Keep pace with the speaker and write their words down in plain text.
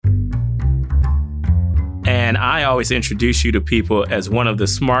And I always introduce you to people as one of the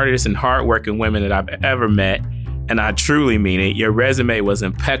smartest and hardworking women that I've ever met. And I truly mean it. Your resume was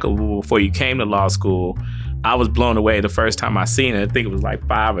impeccable before you came to law school. I was blown away the first time I seen it. I think it was like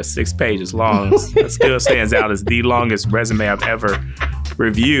 5 or 6 pages long. It still stands out as the longest resume I've ever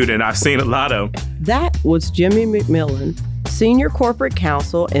reviewed, and I've seen a lot of. That was Jimmy McMillan, Senior Corporate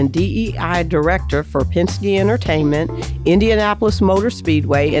Counsel and DEI Director for Penske Entertainment, Indianapolis Motor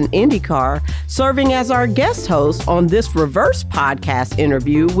Speedway, and IndyCar, serving as our guest host on this reverse podcast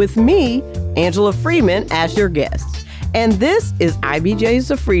interview with me, Angela Freeman, as your guest. And this is IBJ's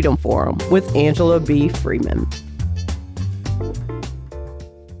The Freedom Forum with Angela B. Freeman.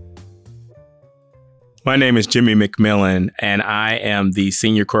 My name is Jimmy McMillan, and I am the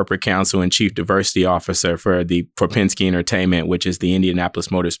Senior Corporate Counsel and Chief Diversity Officer for Penske Entertainment, which is the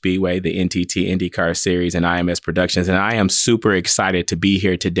Indianapolis Motor Speedway, the NTT IndyCar Series, and IMS Productions. And I am super excited to be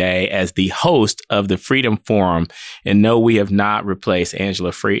here today as the host of the Freedom Forum. And no, we have not replaced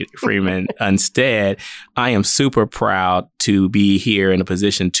Angela Freeman. Instead, I am super proud to be here in a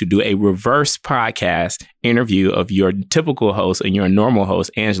position to do a reverse podcast interview of your typical host and your normal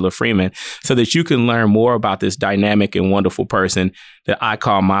host, Angela Freeman, so that you can learn more about this dynamic and wonderful person that I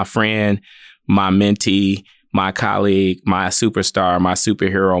call my friend, my mentee, my colleague, my superstar, my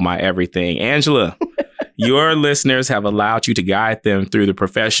superhero, my everything. Angela, your listeners have allowed you to guide them through the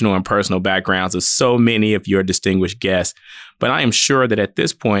professional and personal backgrounds of so many of your distinguished guests. But I am sure that at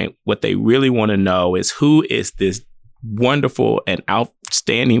this point, what they really want to know is who is this wonderful and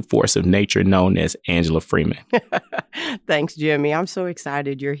outstanding force of nature known as Angela Freeman. Thanks, Jimmy. I'm so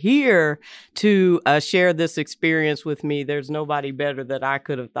excited you're here to share this experience with me. There's nobody better that I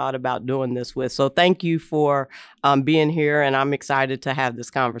could have thought about doing this with. So thank you for being here, and I'm excited to have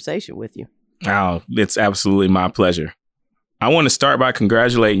this conversation with you. Oh, it's absolutely my pleasure. I want to start by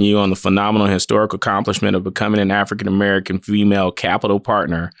congratulating you on the phenomenal historic accomplishment of becoming an African-American female capital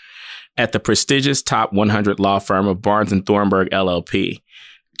partner at the prestigious top 100 law firm of Barnes & Thornburg, LLP.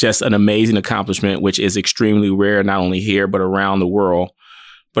 Just an amazing accomplishment, which is extremely rare, not only here, but around the world.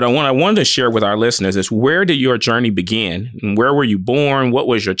 But I wanted to share with our listeners is, where did your journey begin? And where were you born? What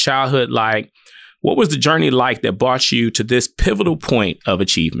was your childhood like? What was the journey like that brought you to this pivotal point of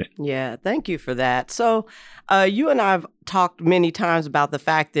achievement? Yeah, thank you for that. So you and I have talked many times about the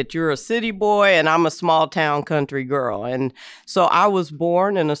fact that you're a city boy and I'm a small town country girl. And so I was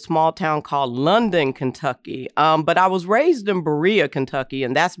born in a small town called London, Kentucky. But I was raised in Berea, Kentucky.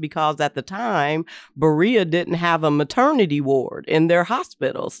 And that's because at the time, Berea didn't have a maternity ward in their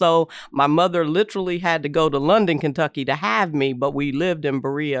hospital. So my mother literally had to go to London, Kentucky to have me, but we lived in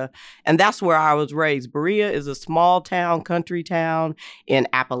Berea. And that's where I was raised. Berea is a small town, country town in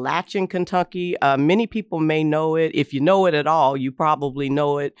Appalachian, Kentucky. Many people may know it. If you know it at all, you probably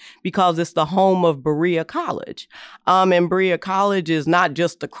know it because it's the home of Berea College. And Berea College is not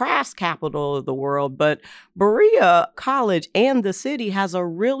just the crafts capital of the world, but Berea College and the city has a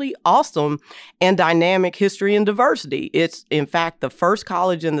really awesome and dynamic history and diversity. It's, in fact, the first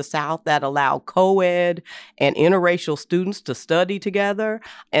college in the South that allowed co-ed and interracial students to study together.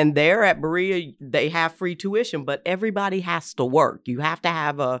 And there at Berea, they have free tuition, but everybody has to work. You have to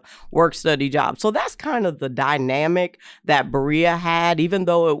have a work-study job. So that's kind of the dynamic that Berea had, even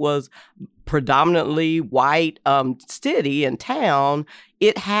though it was predominantly white city and town.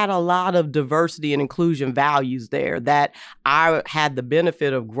 It had a lot of diversity and inclusion values there that I had the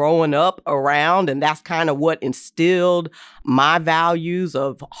benefit of growing up around. And that's kind of what instilled my values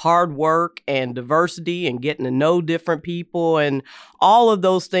of hard work and diversity and getting to know different people and all of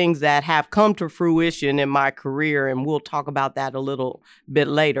those things that have come to fruition in my career. And we'll talk about that a little bit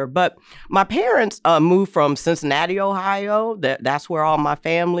later. But my parents moved from Cincinnati, Ohio. That's where all my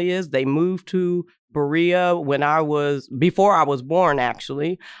family is. They moved to Berea before I was born,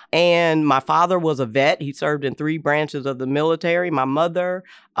 actually. And my father was a vet. He served in 3 branches of the military. My mother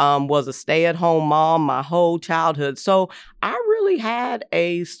was a stay-at-home mom my whole childhood. So I really had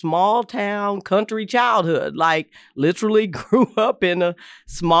a small town country childhood, like literally grew up in a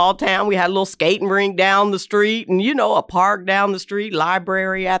small town. We had a little skating rink down the street and, a park down the street,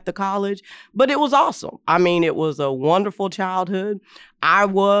 library at the college. But it was awesome. I mean, it was a wonderful childhood. I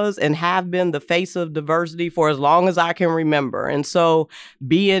was and have been the face of diversity for as long as I can remember. And so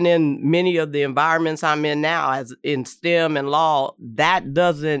being in many of the environments I'm in now, as in STEM and law, that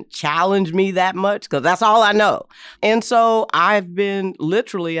doesn't challenge me that much because that's all I know. And so I've been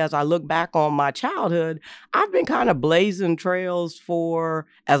literally, as I look back on my childhood, I've been kind of blazing trails for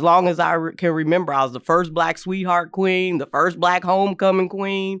as long as I can remember. I was the first Black sweetheart queen, the first Black homecoming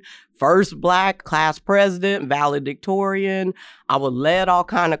queen, first Black class president, valedictorian. I was led all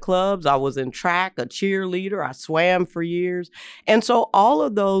kind of clubs. I was in track, a cheerleader. I swam for years. And so all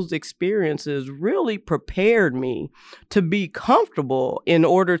of those experiences really prepared me to be comfortable in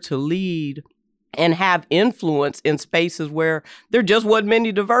order to lead and have influence in spaces where there just wasn't many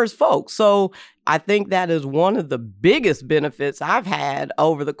diverse folks. So I think that is one of the biggest benefits I've had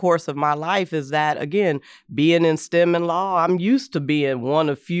over the course of my life is that, again, being in STEM and law, I'm used to being one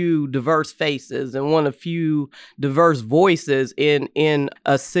of few diverse faces and one of few diverse voices in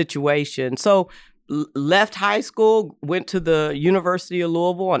a situation. So left high school, went to the University of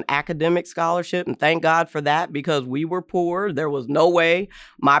Louisville on academic scholarship, and thank God for that because we were poor. There was no way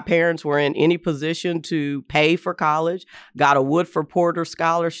my parents were in any position to pay for college. Got a Woodford Porter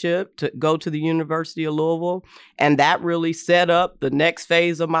scholarship to go to the University of Louisville, and that really set up the next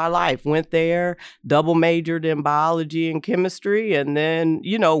phase of my life. Went there, double majored in biology and chemistry, and then,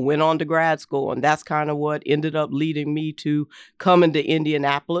 went on to grad school, and that's kind of what ended up leading me to coming to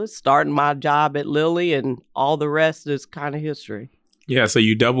Indianapolis, starting my job at Lilly, and all the rest is kind of history. Yeah, so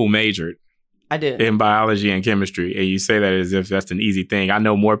you double majored. I did. In biology and chemistry, and you say that as if that's an easy thing. I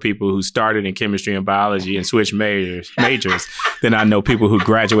know more people who started in chemistry and biology and switched majors than I know people who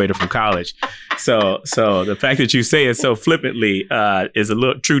graduated from college. So the fact that you say it so flippantly is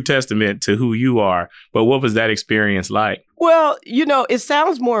a true testament to who you are. But what was that experience like? Well, it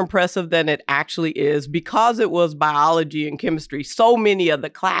sounds more impressive than it actually is because it was biology and chemistry. So many of the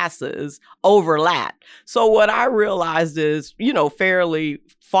classes overlap. So what I realized is, fairly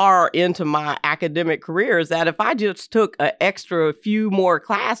far into my academic career is that if I just took an extra few more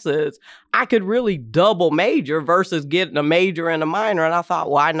classes, I could really double major versus getting a major and a minor. And I thought,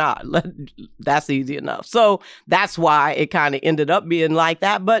 why not? That's easy enough. So that's why it kind of ended up being like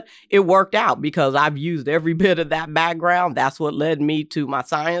that. But it worked out because I've used every bit of that background. That's what led me to my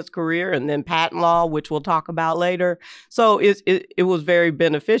science career and then patent law, which we'll talk about later. So it was very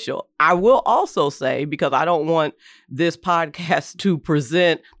beneficial. I will also say, because I don't want this podcast to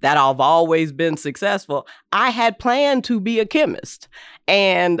present that I've always been successful, I had planned to be a chemist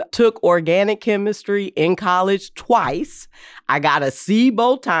and took organic chemistry in college twice. I got a C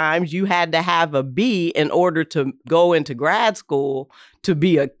both times. You had to have a B in order to go into grad school to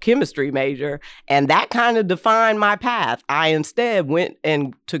be a chemistry major. And that kind of defined my path. I instead went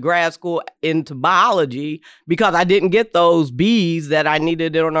into grad school into biology because I didn't get those Bs that I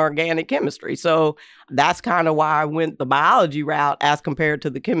needed in organic chemistry. So that's kind of why I went the biology route as compared to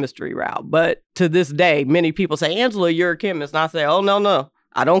the chemistry route. But to this day, many people say, Angela, you're a chemist. And I say, oh, no,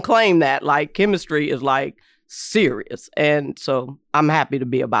 I don't claim that. Like, chemistry is like serious. And so I'm happy to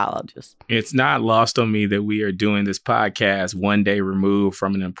be a biologist. It's not lost on me that we are doing this podcast one day removed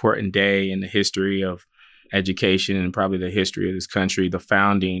from an important day in the history of education and probably the history of this country, the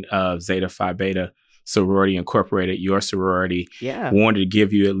founding of Zeta Phi Beta Sorority Incorporated, your sorority. Yeah. Wanted to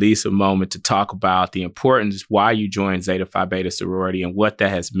give you at least a moment to talk about the importance, why you joined Zeta Phi Beta Sorority and what that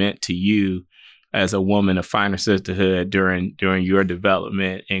has meant to you as a woman of finer sisterhood during your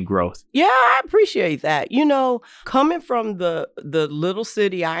development and growth. Yeah, I appreciate that. Coming from the little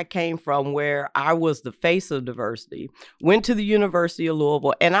city I came from where I was the face of diversity, went to the University of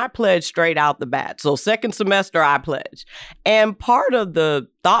Louisville, and I pledged straight out the bat. So second semester, I pledged. And part of the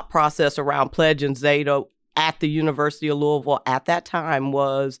thought process around pledging Zeta at the University of Louisville at that time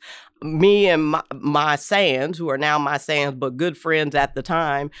was me and my Sands, who are now my Sands, but good friends at the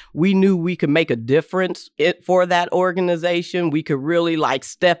time, we knew we could make a difference for that organization. We could really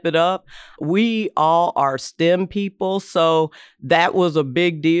step it up. We all are STEM people, so that was a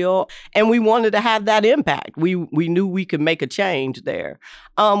big deal. And we wanted to have that impact. We knew we could make a change there.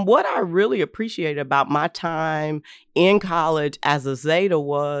 What I really appreciated about my time in college as a Zeta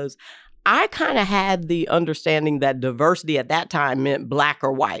was I kind of had the understanding that diversity at that time meant black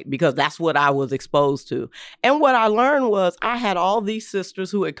or white because that's what I was exposed to. And what I learned was I had all these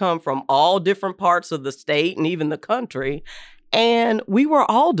sisters who had come from all different parts of the state and even the country. And we were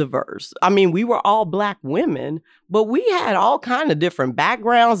all diverse. I mean, we were all Black women, but we had all kind of different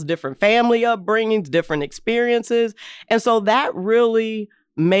backgrounds, different family upbringings, different experiences. And so that really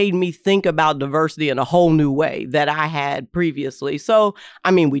made me think about diversity in a whole new way that I had previously. So,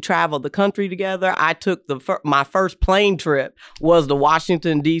 we traveled the country together. I took my first plane trip was to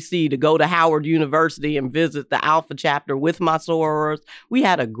Washington, D.C. to go to Howard University and visit the Alpha chapter with my sorors. We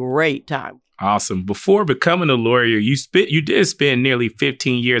had a great time. Awesome. Before becoming a lawyer, you did spend nearly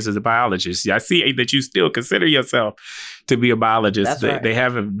 15 years as a biologist. I see that you still consider yourself to be a biologist. That's right. They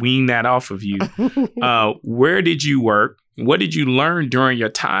haven't weaned that off of you. Where did you work? What did you learn during your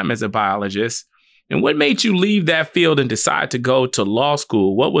time as a biologist? And what made you leave that field and decide to go to law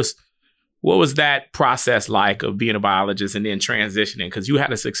school? What was What was that process like of being a biologist and then transitioning? Because you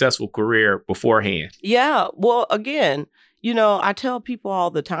had a successful career beforehand. Yeah. Well, again, I tell people all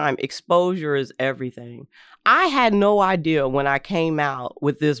the time, exposure is everything. I had no idea when I came out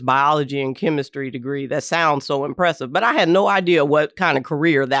with this biology and chemistry degree that sounds so impressive, but I had no idea what kind of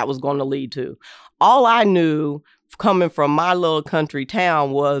career that was going to lead to. All I knew coming from my little country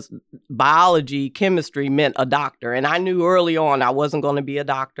town was biology, chemistry meant a doctor. And I knew early on I wasn't going to be a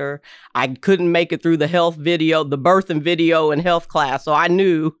doctor. I couldn't make it through the birthing video and health class. So I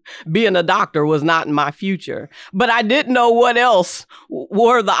knew being a doctor was not in my future. But I didn't know what else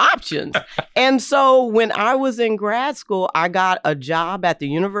were the options. And so when I was in grad school, I got a job at the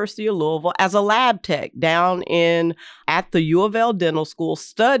University of Louisville as a lab tech down at the U of L Dental School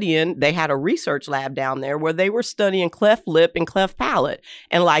studying. They had a research lab down there where they were studying cleft lip and cleft palate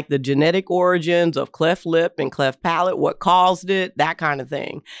and like the genetic origins of cleft lip and cleft palate, what caused it, that kind of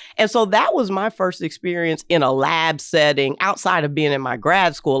thing. And so that was my first experience in a lab setting outside of being in my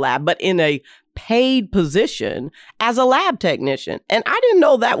grad school lab, but in a paid position as a lab technician. And I didn't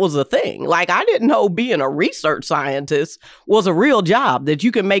know that was a thing. Like, I didn't know being a research scientist was a real job that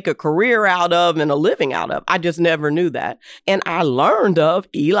you can make a career out of and a living out of. I just never knew that. And I learned of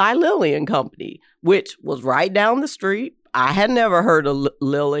Eli Lilly and Company, which was right down the street. I had never heard of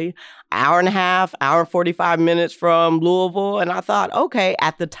Lilly, hour and 45 minutes from Louisville. And I thought, okay,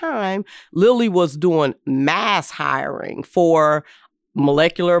 at the time, Lilly was doing mass hiring for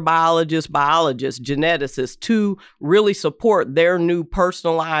molecular biologists, geneticists to really support their new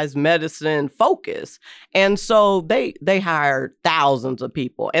personalized medicine focus. And so they hired thousands of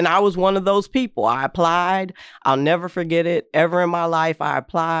people. And I was one of those people. I applied. I'll never forget it. Ever in my life, I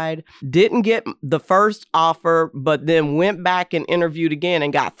applied. Didn't get the first offer, but then went back and interviewed again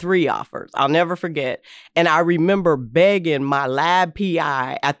and got 3 offers. I'll never forget. And I remember begging my lab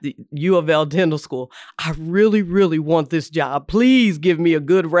PI at the U of L Dental School, I really, really want this job. Please give me a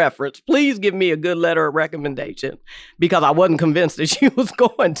good reference. Please give me a good letter of recommendation, because I wasn't convinced that she was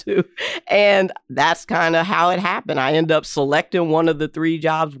going to. And that's kind of how it happened. I ended up selecting one of the 3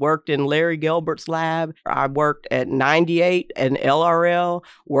 jobs, worked in Larry Gelbert's lab. I worked at 98 and LRL,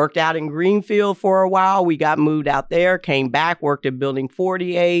 worked out in Greenfield for a while. We got moved out there, came back, worked at Building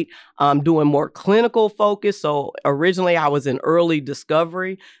 48, doing more clinical focus. So originally I was in early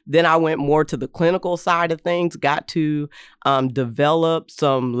discovery. Then I went more to the clinical side of things, got to develop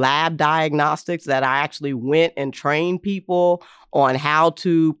some lab diagnostics that I actually went and trained people on how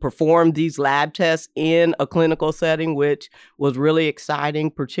to perform these lab tests in a clinical setting, which was really exciting,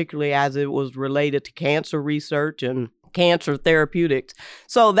 particularly as it was related to cancer research and cancer therapeutics.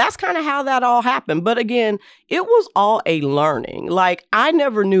 So that's kind of how that all happened. But again, it was all a learning. Like, I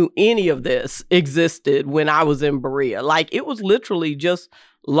never knew any of this existed when I was in Berea. Like, it was literally just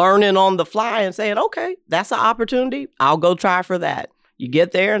learning on the fly and saying, okay, that's an opportunity. I'll go try for that. You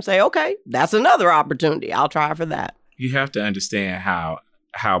get there and say, okay, that's another opportunity. I'll try for that. You have to understand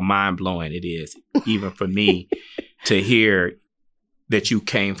how mind-blowing it is, even for me, to hear that you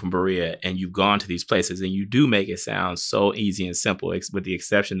came from Berea and you've gone to these places, and you do make it sound so easy and simple, with the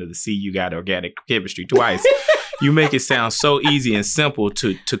exception of the C, you got organic chemistry twice. You make it sound so easy and simple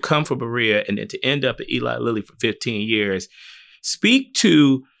to come from Berea and then to end up at Eli Lilly for 15 years. Speak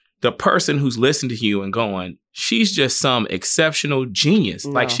to the person who's listening to you and going, she's just some exceptional genius.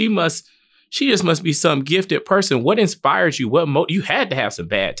 No. Like, she just must be some gifted person. What inspires you? You had to have some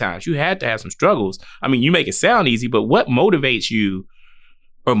bad times. You had to have some struggles. I mean, you make it sound easy, but what motivates you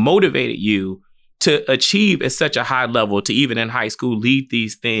or motivated you to achieve at such a high level, to even in high school lead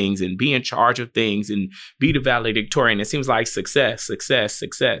these things and be in charge of things and be the valedictorian? It seems like success.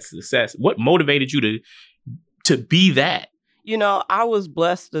 What motivated you to be that? I was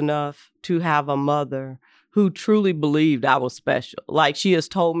blessed enough to have a mother who truly believed I was special. Like, she has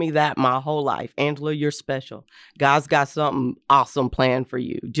told me that my whole life. Angela, you're special. God's got something awesome planned for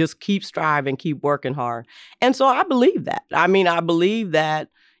you. Just keep striving, keep working hard. And so I believe that. I mean, I believe that,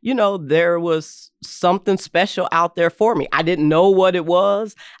 there was something special out there for me. I didn't know what it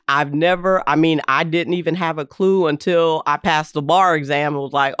was. I didn't even have a clue until I passed the bar exam and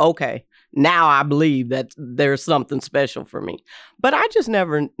was like, okay, now I believe that there's something special for me. But I just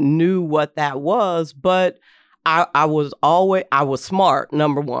never knew what that was. But I was smart,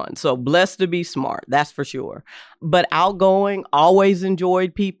 number one. So blessed to be smart, that's for sure. But outgoing, always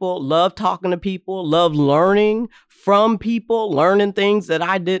enjoyed people, loved talking to people, loved learning from people, learning things that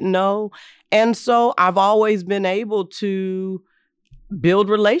I didn't know. And so I've always been able to build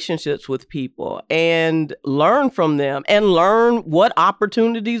relationships with people and learn from them and learn what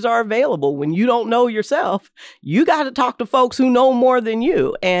opportunities are available. When you don't know yourself, you got to talk to folks who know more than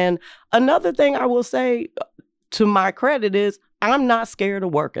you. And another thing I will say to my credit is I'm not scared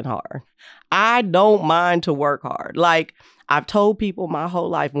of working hard. I don't mind to work hard. Like I've told people my whole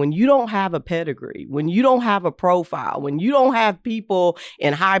life, when you don't have a pedigree, when you don't have a profile, when you don't have people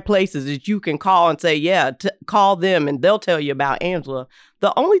in high places that you can call and say, yeah, call them and they'll tell you about Angela,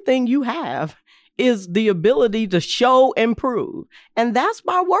 the only thing you have is the ability to show and prove. And that's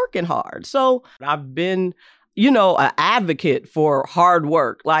by working hard. So I've been an advocate for hard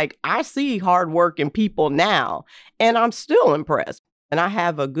work. Like I see hard work in people now, and I'm still impressed. And I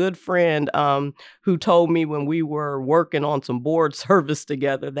have a good friend who told me when we were working on some board service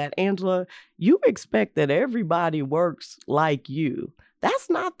together that, Angela, you expect that everybody works like you. That's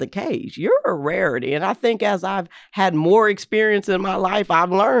not the case. You're a rarity. And I think as I've had more experience in my life,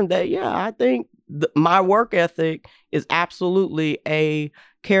 I've learned that, I think my work ethic is absolutely a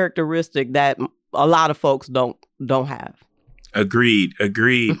characteristic that a lot of folks don't have. Agreed.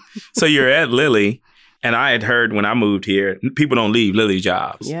 So you're at Lilly. And I had heard when I moved here, people don't leave Lilly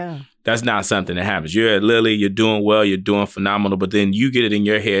jobs. Yeah. That's not something that happens. You're at Lilly, you're doing well, you're doing phenomenal, but then you get it in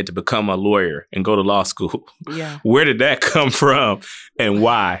your head to become a lawyer and go to law school. Yeah. Where did that come from and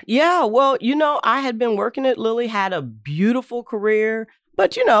why? Yeah, well, I had been working at Lilly, had a beautiful career,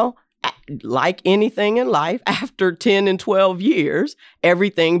 but like anything in life, after 10 and 12 years,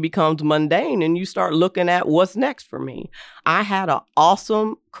 everything becomes mundane and you start looking at what's next for me. I had an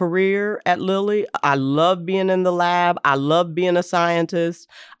awesome career at Lilly. I love being in the lab. I love being a scientist.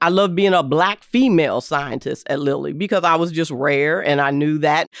 I love being a Black female scientist at Lilly because I was just rare and I knew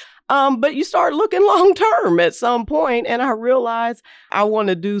that. But you start looking long term at some point, and I realized I want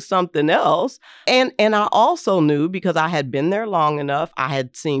to do something else. And I also knew, because I had been there long enough, I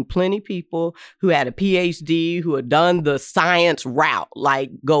had seen plenty of people who had a PhD, who had done the science route,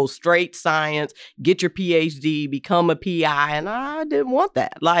 like go straight science, get your PhD, become a PI, and I didn't want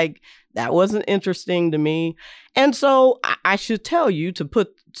that. Like, that wasn't interesting to me. And so I should tell you, to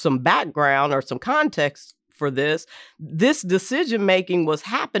put some background or some context for this decision-making was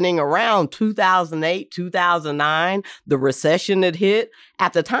happening around 2008, 2009. The recession had hit.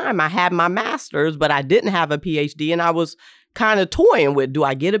 At the time, I had my master's, but I didn't have a PhD, and I was kind of toying with, do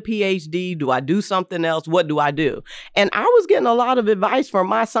I get a PhD? Do I do something else? What do I do? And I was getting a lot of advice from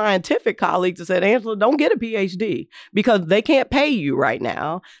my scientific colleagues that said, Angela, don't get a PhD because they can't pay you right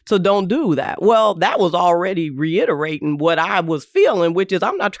now. So don't do that. Well, that was already reiterating what I was feeling, which is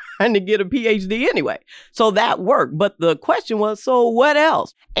I'm not trying to get a PhD anyway. So that worked. But the question was, so what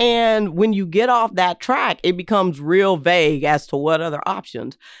else? And when you get off that track, it becomes real vague as to what other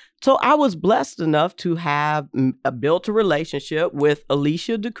options. So I was blessed enough to have built a relationship with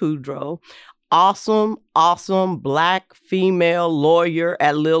Alicia DeCudro, awesome Black female lawyer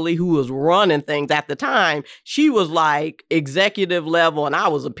at Lilly who was running things. At the time, she was like executive level and I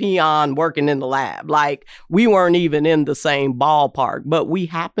was a peon working in the lab. Like, we weren't even in the same ballpark, but we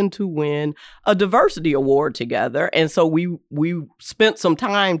happened to win a diversity award together. And so we spent some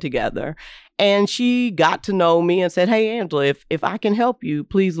time together. And she got to know me and said, hey, Angela, if I can help you,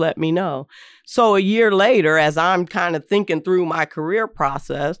 please let me know. So a year later, as I'm kind of thinking through my career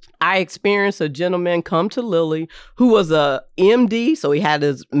process, I experienced a gentleman come to Lilly who was a MD, so he had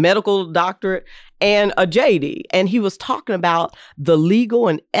his medical doctorate, and a JD. And he was talking about the legal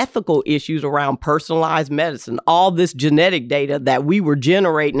and ethical issues around personalized medicine, all this genetic data that we were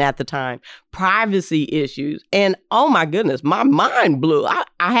generating at the time, privacy issues. And oh my goodness, my mind blew.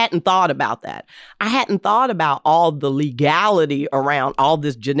 I hadn't thought about that. I hadn't thought about all the legality around all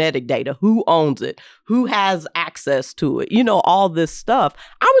this genetic data. Who owns it? Who has access to it? All this stuff.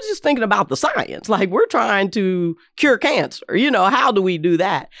 I was just thinking about the science. Like, we're trying to cure cancer. How do we do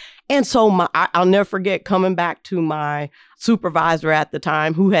that? And so I'll never forget coming back to my supervisor at the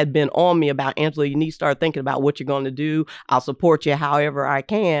time who had been on me about, Angela, you need to start thinking about what you're going to do. I'll support you however I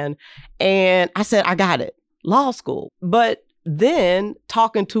can. And I said, I got it. Law school. But then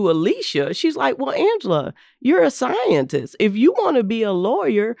talking to Alicia, she's like, well, Angela, you're a scientist. If you want to be a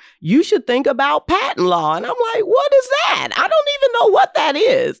lawyer, you should think about patent law. And I'm like, what is that? I don't even know what that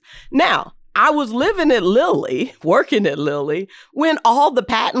is. Now, I was living at Lilly, working at Lilly, when all the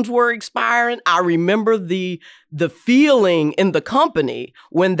patents were expiring. I remember the feeling in the company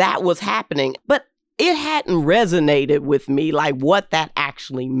when that was happening, but it hadn't resonated with me, like what that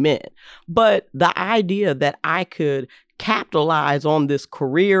actually meant. But the idea that I could capitalize on this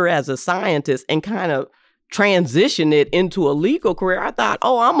career as a scientist and kind of transition it into a legal career, I thought,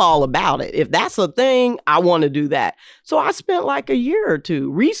 oh, I'm all about it. If that's a thing, I want to do that. So I spent like a year or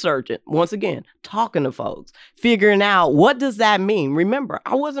two researching, once again, talking to folks, figuring out what does that mean? Remember,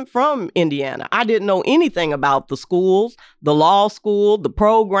 I wasn't from Indiana. I didn't know anything about the schools, the law school, the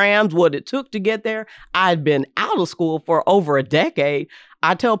programs, what it took to get there. I'd been out of school for over a decade.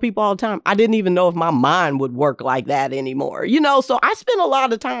 I tell people all the time, I didn't even know if my mind would work like that anymore. So I spent a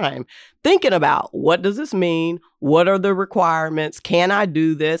lot of time thinking about what does this mean? What are the requirements? Can I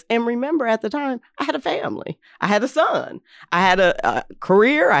do this? And remember, at the time, I had a family. I had a son. I had a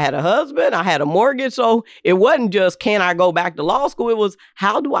career. I had a husband. I had a mortgage. So it wasn't just, can I go back to law school? It was,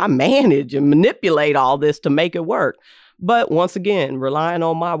 how do I manage and manipulate all this to make it work? But once again, relying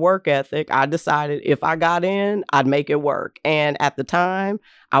on my work ethic, I decided if I got in, I'd make it work. And at the time,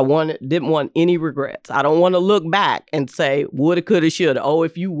 I didn't want any regrets. I don't want to look back and say, woulda, coulda, shoulda. Oh,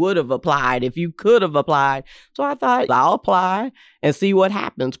 if you would have applied, if you could have applied. So I thought I'll apply and see what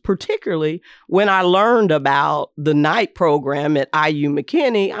happens, particularly when I learned about the night program at IU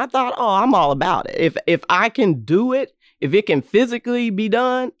McKinney. I thought, oh, I'm all about it. If I can do it, if it can physically be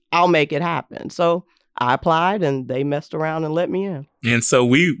done, I'll make it happen. So I applied and they messed around and let me in. And so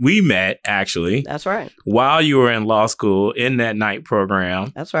we met, actually. That's right. While you were in law school in that night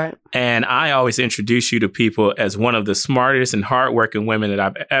program. That's right. And I always introduce you to people as one of the smartest and hardworking women that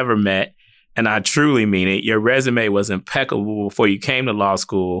I've ever met. And I truly mean it. Your resume was impeccable before you came to law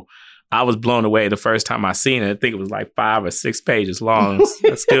school. I was blown away the first time I seen it. I think it was like 5 or 6 pages long.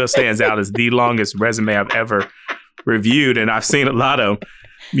 It still stands out as the longest resume I've ever reviewed. And I've seen a lot of them.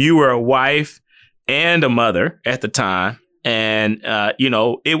 You were a wife and a mother at the time. And,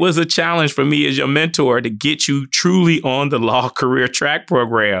 it was a challenge for me as your mentor to get you truly on the law career track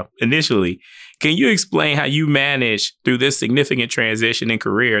program initially. Can you explain how you managed through this significant transition in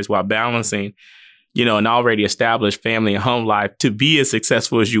careers while balancing, an already established family and home life to be as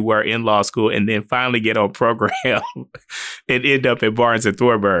successful as you were in law school and then finally get on program and end up at Barnes and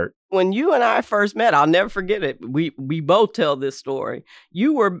Thornburg? When you and I first met, I'll never forget it. We both tell this story.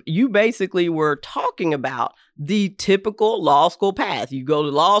 You basically were talking about the typical law school path. You go to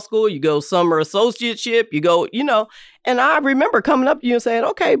law school, you go summer associateship, you go, and I remember coming up to you and saying,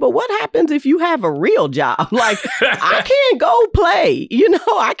 okay, but what happens if you have a real job? Like, I can't go play,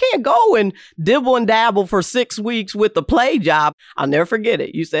 I can't go and dibble and dabble for 6 weeks with the play job. I'll never forget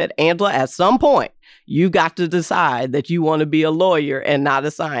it. You said, Angela, at some point, you got to decide that you want to be a lawyer and not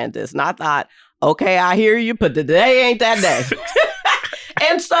a scientist. And I thought, okay, I hear you, but today ain't that day.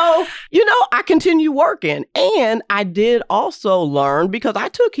 And so, I continue working. And I did also learn, because I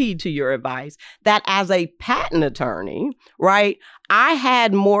took heed to your advice, that as a patent attorney, right, I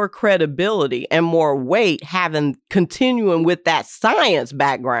had more credibility and more weight continuing with that science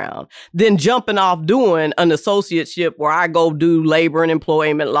background than jumping off doing an associateship where I go do labor and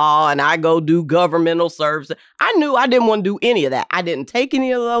employment law and I go do governmental services. I knew I didn't want to do any of that. I didn't take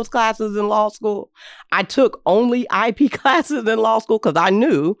any of those classes in law school. I took only IP classes in law school because I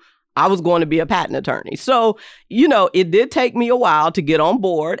knew I was going to be a patent attorney. So, it did take me a while to get on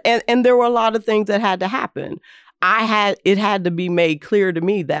board. And there were a lot of things that had to happen. It had to be made clear to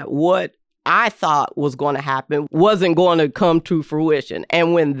me that what I thought was going to happen wasn't going to come to fruition.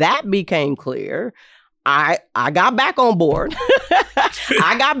 And when that became clear, I got back on board.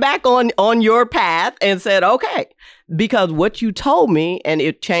 I got back on your path and said, okay, because what you told me, and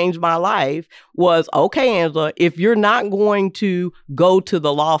it changed my life, was, okay, Angela, if you're not going to go to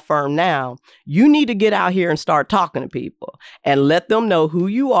the law firm now, you need to get out here and start talking to people and let them know who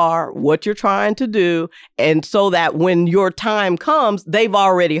you are, what you're trying to do, and so that when your time comes, they've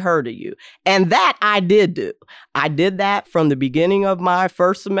already heard of you. And that I did do. I did that from the beginning of my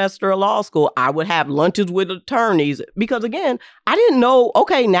first semester of law school. I would have lunches with attorneys because, again, I didn't know,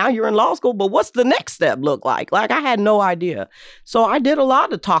 okay, now you're in law school, but what's the next step look like? Like, I had no idea. So I did a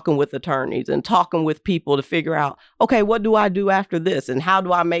lot of talking with attorneys and talking with people to figure out, okay, what do I do after this? And how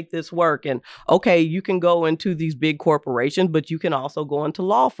do I make this work? And okay, you can go into these big corporations, but you can also go into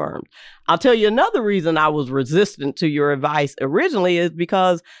law firms. I'll tell you another reason I was resistant to your advice originally is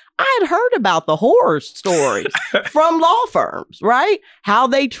because I had heard about the horror stories from law firms, right? How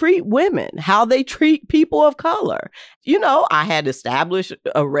they treat women, how they treat people of color. I had established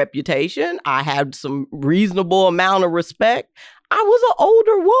a reputation. I had some reasonable amount of respect. I was an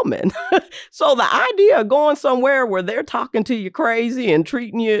older woman. So the idea of going somewhere where they're talking to you crazy and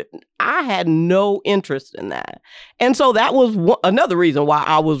treating you, I had no interest in that. And so that was another reason why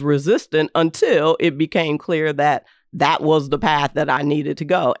I was resistant until it became clear that that was the path that I needed to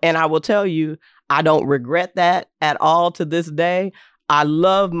go. And I will tell you, I don't regret that at all to this day. I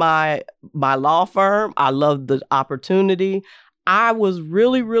love my law firm. I love the opportunity. I was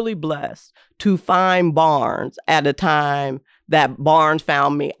really, really blessed to find Barnes at a time that Barnes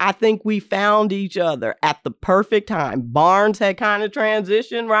found me. I think we found each other at the perfect time. Barnes had kind of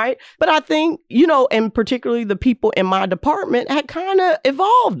transitioned, right? But I think, and particularly the people in my department had kind of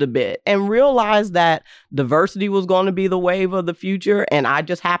evolved a bit and realized that diversity was going to be the wave of the future. And I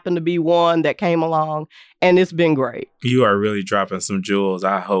just happened to be one that came along, and it's been great. You are really dropping some jewels.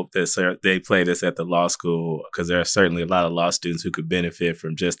 I hope that they play this at the law school, because there are certainly a lot of law students who could benefit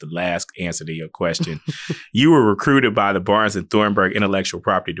from just the last answer to your question. You were recruited by the Barnes & Thornburg Intellectual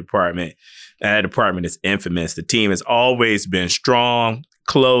Property Department. That department is infamous. The team has always been strong,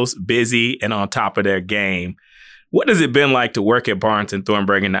 close, busy, and on top of their game. What has it been like to work at Barnes &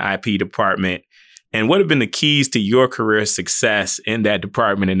 Thornburg in the IP department? And what have been the keys to your career success in that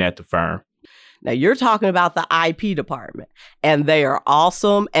department and at the firm? Now, you're talking about the IP department, and they are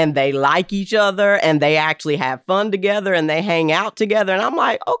awesome, and they like each other, and they actually have fun together, and they hang out together. And I'm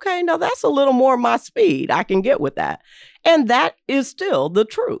like, okay, no, that's a little more my speed. I can get with that. And that is still the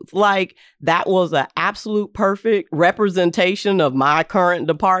truth. Like, that was an absolute perfect representation of my current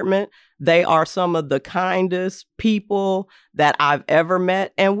department. They are some of the kindest people that I've ever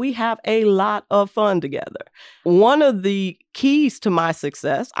met, and we have a lot of fun together. One of the keys to my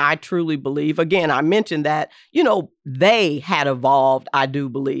success, I truly believe, again, I mentioned that, they had evolved, I do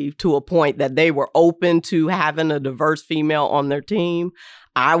believe, to a point that they were open to having a diverse female on their team.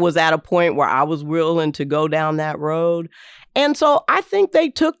 I was at a point where I was willing to go down that road. And so I think they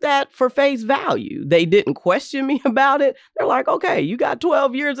took that for face value. They didn't question me about it. They're like, okay, you got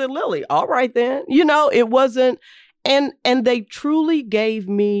 12 years at Lilly. All right, then. It wasn't. And they truly gave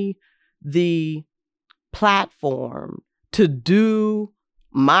me the platform to do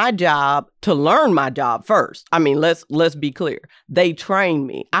my job, to learn my job first. I mean, let's be clear. They trained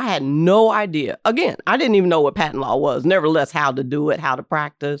me. I had no idea. Again, I didn't even know what patent law was. Nevertheless, how to do it, how to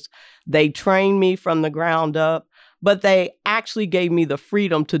practice. They trained me from the ground up, but they actually gave me the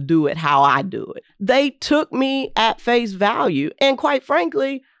freedom to do it how I do it. They took me at face value. And quite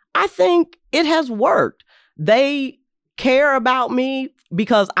frankly, I think it has worked. They care about me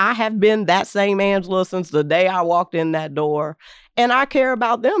because I have been that same Angela since the day I walked in that door. And I care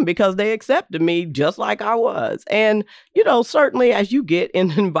about them because they accepted me just like I was. And, certainly as you get in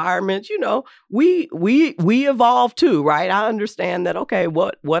environments, we evolve too, right? I understand that, okay,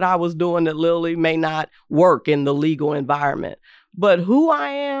 what I was doing at Lilly may not work in the legal environment. But who I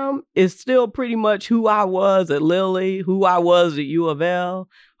am is still pretty much who I was at Lilly, who I was at U of L,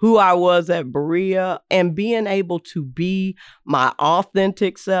 who I was at Berea, and being able to be my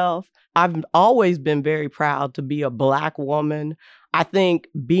authentic self. I've always been very proud to be a Black woman. I think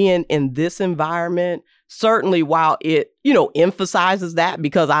being in this environment, certainly while it, emphasizes that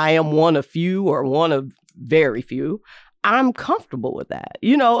because I am one of few or one of very few, I'm comfortable with that.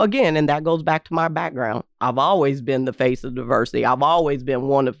 Again, and that goes back to my background. I've always been the face of diversity. I've always been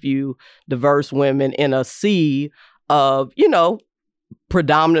one of few diverse women in a sea of,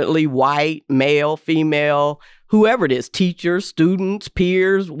 predominantly white, male, female, whoever it is, teachers, students,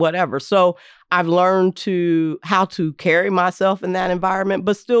 peers, whatever. So I've learned how to carry myself in that environment,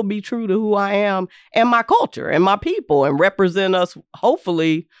 but still be true to who I am and my culture and my people and represent us,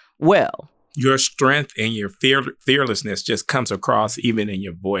 hopefully, well. Your strength and your fearlessness just comes across even in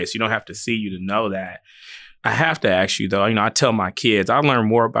your voice. You don't have to see you to know that. I have to ask you, though, I tell my kids, I learn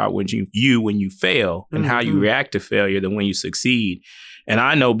more about when you fail and how you react to failure than when you succeed. And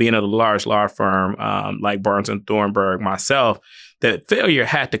I know, being at a large law firm like Barnes & Thornburg myself, that failure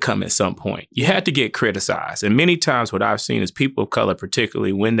had to come at some point. You had to get criticized. And many times what I've seen is people of color,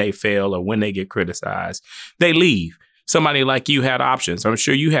 particularly when they fail or when they get criticized, they leave. Somebody like you had options. I'm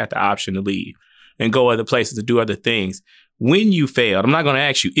sure you had the option to leave and go other places to do other things. When you failed, I'm not going to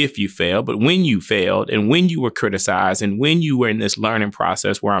ask you if you failed, but when you failed and when you were criticized and when you were in this learning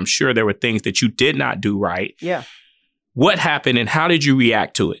process where I'm sure there were things that you did not do right. Yeah. What happened and how did you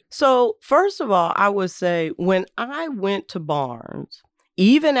react to it? So first of all, I would say when I went to Barnes,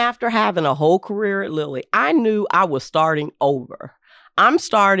 even after having a whole career at Lilly, I knew I was starting over. I'm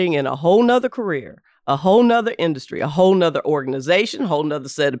starting in a whole nother career, a whole nother industry, a whole nother organization, a whole nother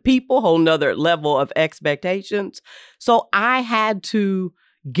set of people, a whole nother level of expectations. So I had to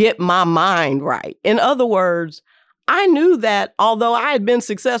get my mind right. In other words, I knew that although I had been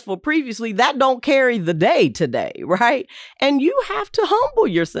successful previously, that don't carry the day today, right? And you have to humble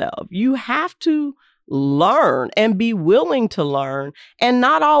yourself. You have to learn and be willing to learn and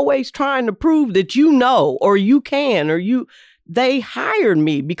not always trying to prove that you know or you can or you. they hired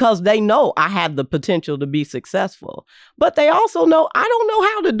me because they know I had the potential to be successful. But they also know I don't know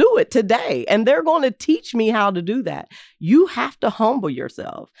how to do it today. And they're going to teach me how to do that. You have to humble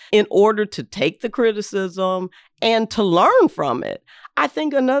yourself in order to take the criticism and to learn from it. I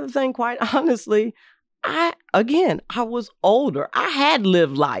think another thing, quite honestly, I was older. I had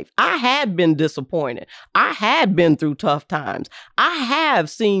lived life. I had been disappointed. I had been through tough times. I have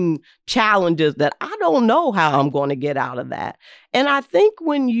seen challenges that I don't know how I'm going to get out of that. And I think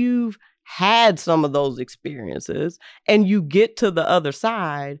when you've had some of those experiences and you get to the other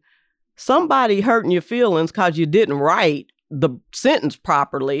side, somebody hurting your feelings because you didn't write the sentence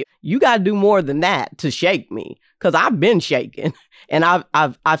properly, you got to do more than that to shake me, because I've been shaken and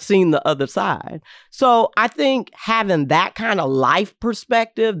I've seen the other side. So I think having that kind of life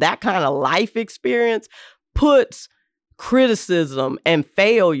perspective, that kind of life experience puts criticism and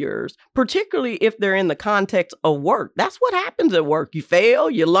failures, particularly if they're in the context of work. That's what happens at work. You fail,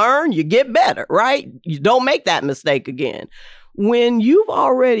 you learn, you get better, right? You don't make that mistake again. When you've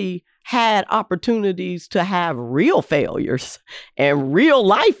already had opportunities to have real failures and real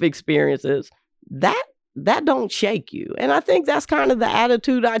life experiences, that don't shake you. And I think that's kind of the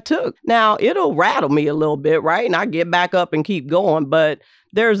attitude I took. Now, it'll rattle me a little bit, right? And I get back up and keep going, but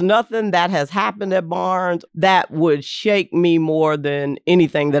there's nothing that has happened at Barnes that would shake me more than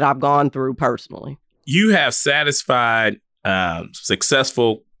anything that I've gone through personally. You have satisfied,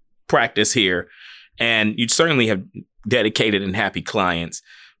 successful practice here, and you certainly have dedicated and happy clients.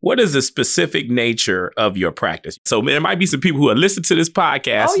 What is the specific nature of your practice? So there might be some people who are listening to this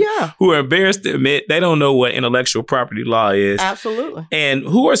podcast who are embarrassed to admit they don't know what intellectual property law is. Absolutely. And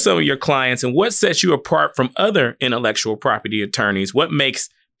who are some of your clients, and what sets you apart from other intellectual property attorneys? What makes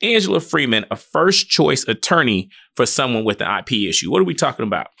Angela Freeman a first choice attorney for someone with an IP issue? What are we talking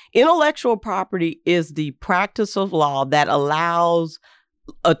about? Intellectual property is the practice of law that allows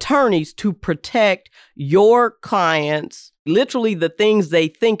attorneys to protect your clients, literally the things they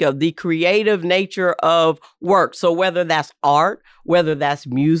think of, the creative nature of work. So whether that's art, whether that's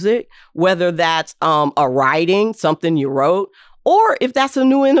music, whether that's a writing, something you wrote, or if that's a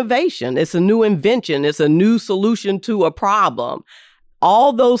new innovation, it's a new invention, it's a new solution to a problem.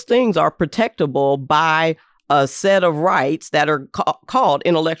 All those things are protectable by a set of rights that are called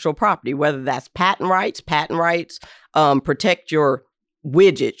intellectual property, whether that's patent rights protect your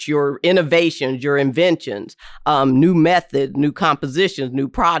widgets, your innovations, your inventions, new methods, new compositions, new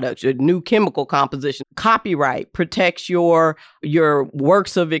products, new chemical composition. Copyright protects your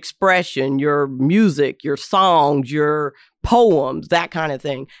works of expression, your music, your songs, your poems, that kind of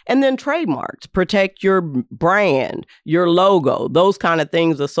thing. And then trademarks protect your brand, your logo, those kind of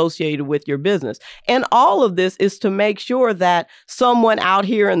things associated with your business. And all of this is to make sure that someone out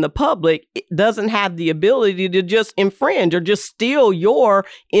here in the public doesn't have the ability to just infringe or just steal your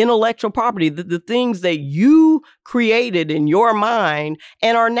intellectual property, the things that you created in your mind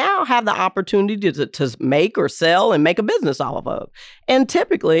and are now have the opportunity to make or sell and make a business off of. And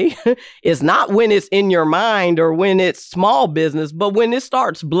typically, it's not when it's in your mind or when it's small business, but when it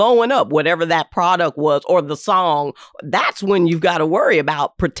starts blowing up, whatever that product was or the song, that's when you've got to worry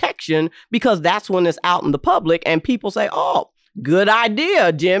about protection, because that's when it's out in the public and people say, oh, good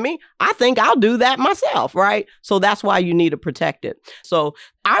idea, Jimmy. I think I'll do that myself, right? So that's why you need to protect it. So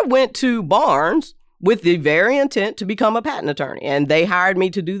I went to Barnes with the very intent to become a patent attorney. And they hired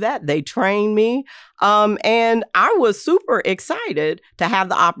me to do that. They trained me. And I was super excited to have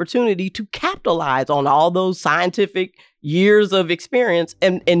the opportunity to capitalize on all those scientific years of experience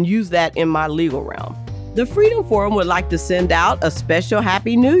and use that in my legal realm. The Freedom Forum would like to send out a special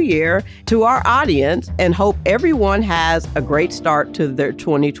Happy New Year to our audience and hope everyone has a great start to their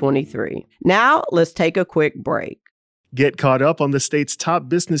 2023. Now, let's take a quick break. Get caught up on the state's top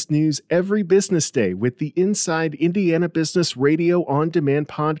business news every business day with the Inside Indiana Business Radio On Demand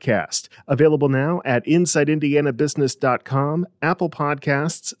podcast. Available now at InsideIndianaBusiness.com, Apple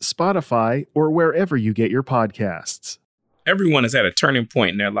Podcasts, Spotify, or wherever you get your podcasts. Everyone is at a turning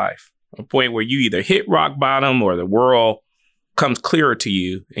point in their life, a point where you either hit rock bottom or the world comes clearer to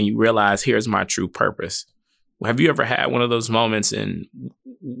you and you realize, here's my true purpose. Have you ever had one of those moments, and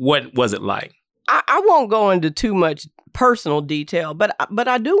what was it like? I won't go into too much personal detail, but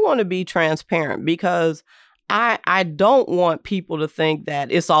I do want to be transparent, because I don't want people to think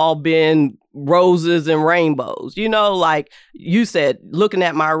that it's all been roses and rainbows. You know, like you said, looking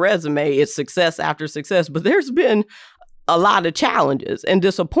at my resume, it's success after success, but there's been a lot of challenges and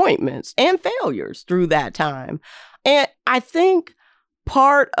disappointments and failures through that time. And I think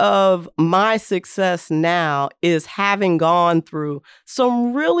part of my success now is having gone through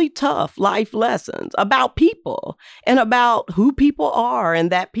some really tough life lessons about people and about who people are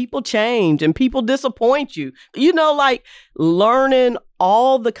and that people change and people disappoint you. Like learning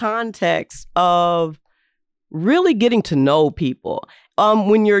all the context of really getting to know people.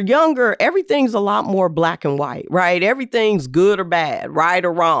 When you're younger, everything's a lot more black and white, right? Everything's good or bad, right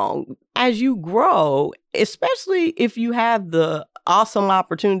or wrong. As you grow, especially if you have the awesome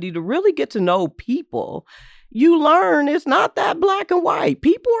opportunity to really get to know people, you learn it's not that black and white.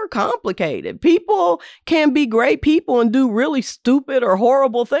 People are complicated. People can be great people and do really stupid or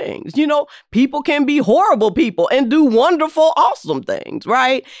horrible things. People can be horrible people and do wonderful, awesome things,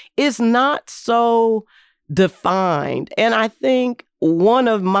 right? It's not so defined. And I think one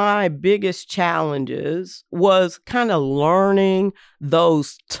of my biggest challenges was kind of learning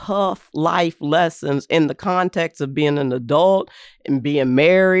those tough life lessons in the context of being an adult and being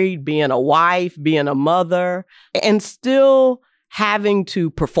married, being a wife, being a mother, and still having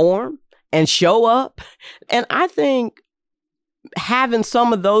to perform and show up. And I think having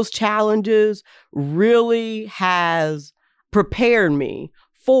some of those challenges really has prepared me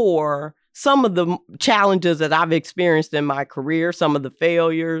for some of the challenges that I've experienced in my career, some of the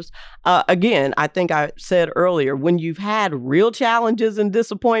failures. Again, I think I said earlier, when you've had real challenges and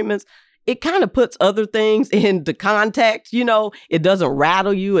disappointments, it kind of puts other things into context. It doesn't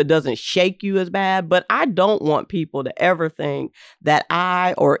rattle you. It doesn't shake you as bad. But I don't want people to ever think that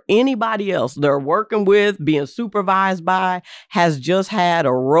I or anybody else they're working with, being supervised by, has just had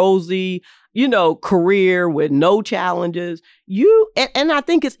a rosy career with no challenges. And I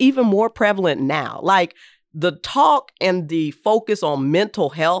think it's even more prevalent now. Like the talk and the focus on mental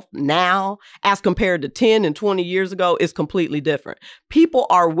health now as compared to 10 and 20 years ago is completely different. People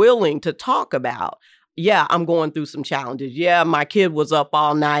are willing to talk about, yeah, I'm going through some challenges. Yeah, my kid was up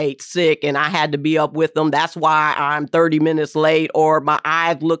all night sick and I had to be up with them. That's why I'm 30 minutes late, or my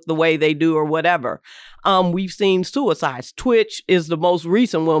eyes look the way they do, or whatever. We've seen suicides. Twitch is the most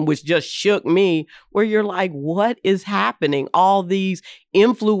recent one, which just shook me, where you're like, what is happening? All these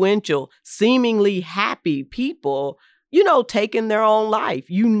influential, seemingly happy people, taking their own life.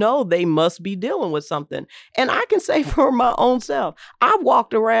 They must be dealing with something. And I can say for my own self, I've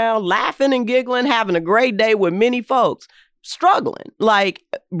walked around laughing and giggling, having a great day with many folks, struggling, like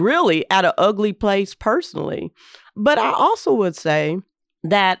really at an ugly place personally. But I also would say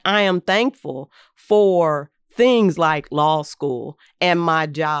that I am thankful for things like law school and my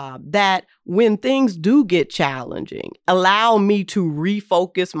job, that when things do get challenging, allow me to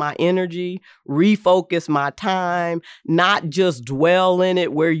refocus my energy, refocus my time, not just dwell in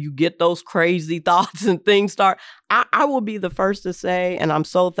it where you get those crazy thoughts and things start. I will be the first to say, and I'm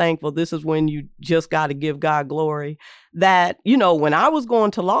so thankful, this is when you just got to give God glory, that, when I was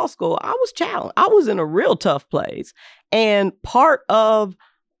going to law school, I was challenged. I was in a real tough place. And part of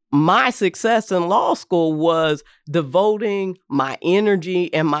my success in law school was devoting my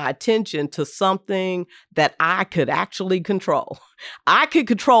energy and my attention to something that I could actually control. I could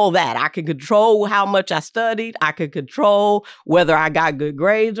control that. I could control how much I studied. I could control whether I got good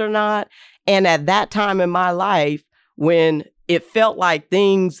grades or not. And at that time in my life, when it felt like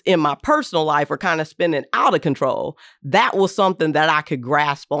things in my personal life were kind of spinning out of control, that was something that I could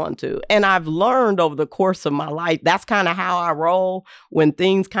grasp onto. And I've learned over the course of my life, that's kind of how I roll. When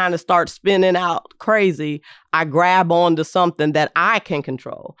things kind of start spinning out crazy, I grab onto something that I can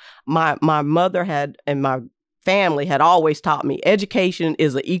control. My mother and my family had always taught me education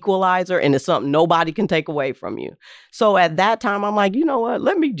is an equalizer and it's something nobody can take away from you. So at that time, I'm like, you know what?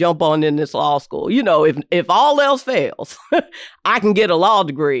 Let me jump on in this law school. If all else fails, I can get a law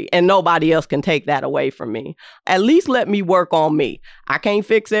degree and nobody else can take that away from me. At least let me work on me. I can't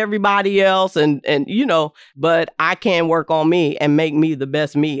fix everybody else but I can work on me and make me the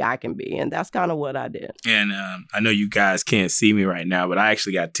best me I can be. And that's kind of what I did. And I know you guys can't see me right now, but I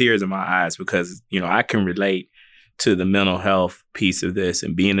actually got tears in my eyes because, I can relate to the mental health piece of this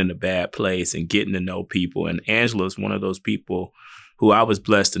and being in a bad place and getting to know people. And Angela's one of those people who I was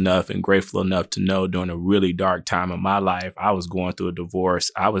blessed enough and grateful enough to know during a really dark time in my life. I was going through a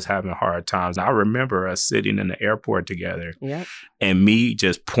divorce. I was having hard times. I remember us sitting in the airport together and me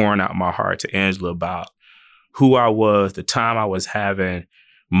just pouring out my heart to Angela about who I was, the time I was having,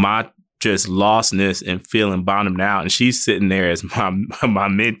 my just lostness and feeling bottomed out. And she's sitting there as my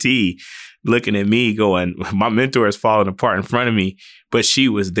mentee, looking at me going, my mentor is falling apart in front of me, but she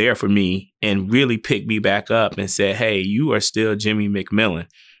was there for me and really picked me back up and said, hey, you are still Jimmy McMillan.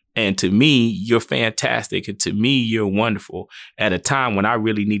 And to me, you're fantastic. And to me, you're wonderful at a time when I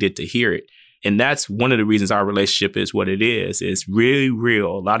really needed to hear it. And that's one of the reasons our relationship is what it is. It's really real.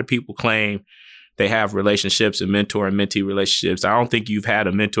 A lot of people claim they have relationships and mentor and mentee relationships. I don't think you've had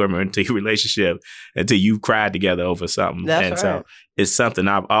a mentor and mentee relationship until you've cried together over something. That's and right. So it's something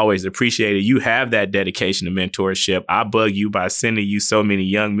I've always appreciated. You have that dedication to mentorship. I bug you by sending you so many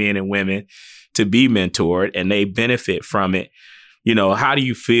young men and women to be mentored, and they benefit from it. You know, how do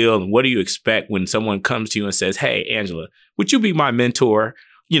you feel and what do you expect when someone comes to you and says, hey, Angela, would you be my mentor?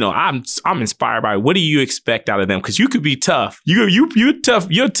 You know, I'm inspired by it. What do you expect out of them? Because you could be tough. You're tough.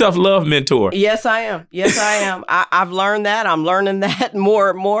 You're a tough love mentor. Yes, I am. Yes, I am. I've learned that. I'm learning that more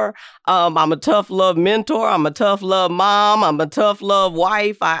and more. I'm a tough love mentor. I'm a tough love mom. I'm a tough love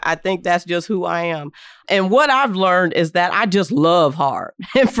wife. I think that's just who I am. And what I've learned is that I just love hard.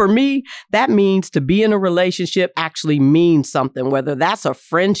 And for me, that means to be in a relationship actually means something, whether that's a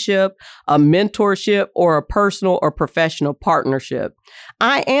friendship, a mentorship, or a personal or professional partnership.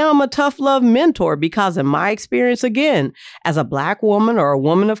 I am a tough love mentor because in my experience, again, as a Black woman or a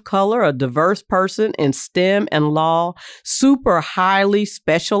woman of color, a diverse person in STEM and law, super highly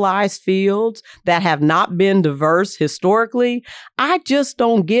specialized fields that have not been diverse historically, I just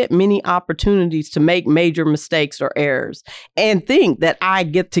don't get many opportunities to make major mistakes or errors and think that I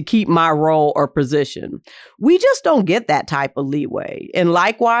get to keep my role or position. We just don't get that type of leeway. And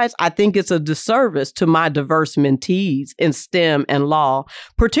likewise, I think it's a disservice to my diverse mentees in STEM and law,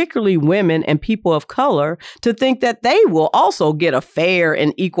 particularly women and people of color, to think that they will also get a fair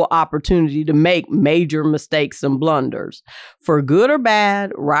and equal opportunity to make major mistakes and blunders. For good or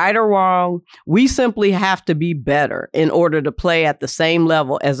bad, right or wrong, we simply have to be better in order to play at the same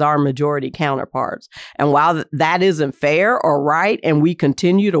level as our majority counterparts. And while that isn't fair or right, and we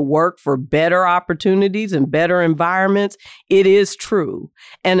continue to work for better opportunities and better environments, it is true.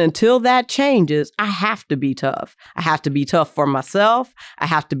 And until that changes, I have to be tough. I have to be tough for myself. I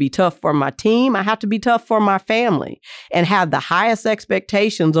have to be tough for my team. I have to be tough for my family and have the highest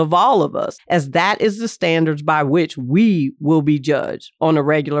expectations of all of us, as that is the standards by which we will be judged on a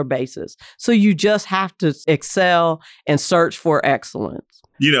regular basis. So you just have to excel and search for excellence.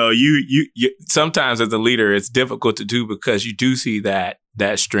 You know, you sometimes as a leader, it's difficult to do because you do see that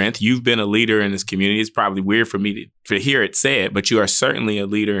strength. You've been a leader in this community. It's probably weird for me to hear it said, but you are certainly a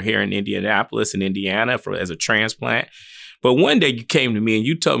leader here in Indianapolis and Indiana as a transplant. But one day you came to me and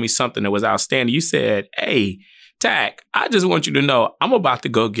you told me something that was outstanding. You said, hey, Tack, I just want you to know I'm about to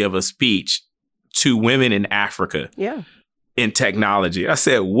go give a speech to women in Africa. Yeah. In technology. I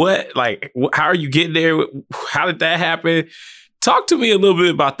said, what? Like, how are you getting there? How did that happen? Talk to me a little bit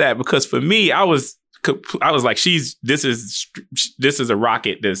about that, because for me, I was like, this is a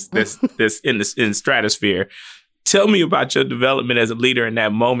rocket this in stratosphere. Tell me about your development as a leader in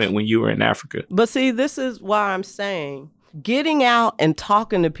that moment when you were in Africa. But see, this is why I'm saying getting out and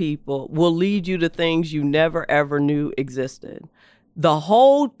talking to people will lead you to things you never ever knew existed. The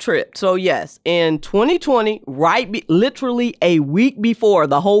whole trip. So yes, in 2020, literally a week before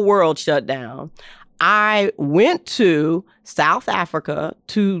the whole world shut down, I went to South Africa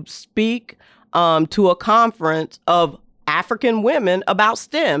to speak to a conference of African women about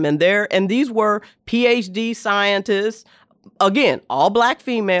STEM, and these were PhD scientists. Again, all Black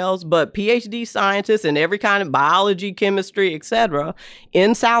females, but PhD scientists in every kind of biology, chemistry, etc.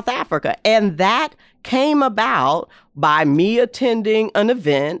 in South Africa. And that came about by me attending an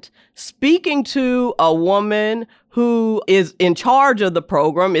event, speaking to a woman who is in charge of the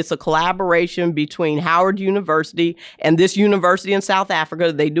program. It's a collaboration between Howard University and this university in South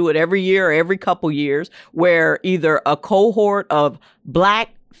Africa. They do it every year or every couple years, where either a cohort of Black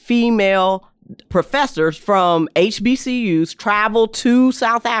female professors from HBCUs travel to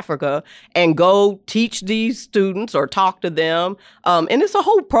South Africa and go teach these students or talk to them. And it's a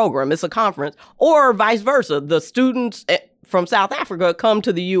whole program. It's a conference, or vice versa. The students from South Africa come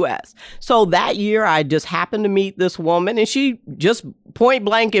to the U.S. So that year, I just happened to meet this woman, and she just point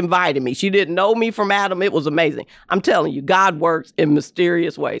blank invited me. She didn't know me from Adam. It was amazing. I'm telling you, God works in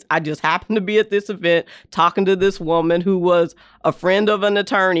mysterious ways. I just happened to be at this event talking to this woman who was a friend of an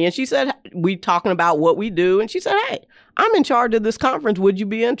attorney. And she said, we talking about what we do. And she said, hey, I'm in charge of this conference. Would you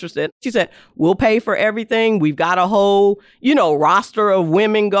be interested? She said, we'll pay for everything. We've got a whole, roster of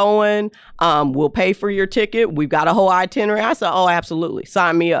women going. We'll pay for your ticket. We've got a whole itinerary. I said, oh, absolutely.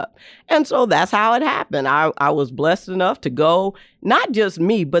 Sign me up. And so that's how it happened. I was blessed enough to go, not just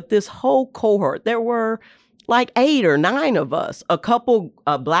me, but this whole cohort. There were like 8 or 9 of us, a couple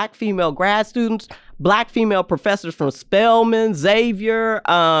Black female grad students, Black female professors from Spelman, Xavier,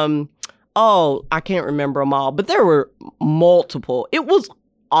 I can't remember them all, but there were multiple. It was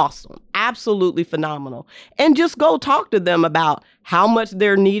awesome. absolutely phenomenal. And just go talk to them about how much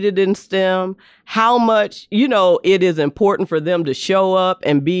they're needed in STEM, how much, it is important for them to show up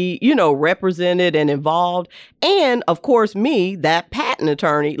and be, represented and involved. And of course, me, that patent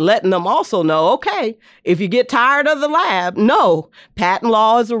attorney, letting them also know, okay, if you get tired of the lab, no, patent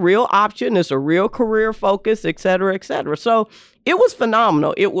law is a real option. It's a real career focus, et cetera, et cetera. So it was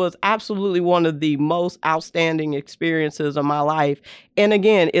phenomenal. It was absolutely one of the most outstanding experiences of my life. And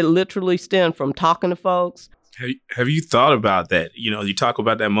again, it literally stemmed from talking to folks. Have you thought about that? You talk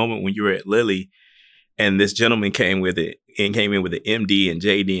about that moment when you were at Lilly and this gentleman came in with an MD and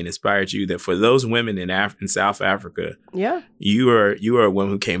JD and inspired you, that for those women in South Africa, yeah, you are a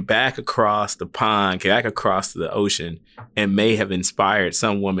woman who came back across the pond, back across the ocean, and may have inspired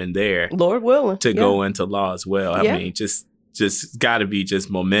some woman there, Lord willing, to go into law as well. I mean, just got to be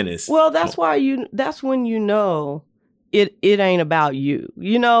just momentous. Well, that's when it ain't about you.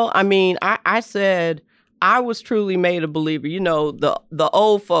 I mean, I said I was truly made a believer. The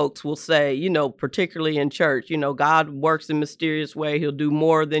old folks will say, particularly in church, God works in mysterious way. He'll do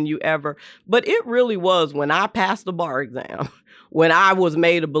more than you ever. But it really was when I passed the bar exam, when I was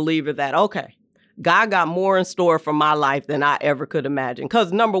made a believer that, okay, God got more in store for my life than I ever could imagine.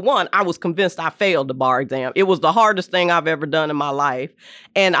 Because number one, I was convinced I failed the bar exam. It was the hardest thing I've ever done in my life.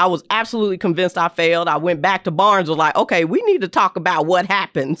 And I was absolutely convinced I failed. I went back to Barnes, was like, okay, we need to talk about what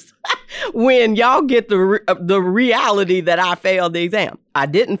happens when y'all get the reality that I failed the exam. I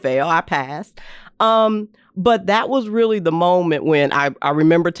didn't fail. I passed. But that was really the moment when I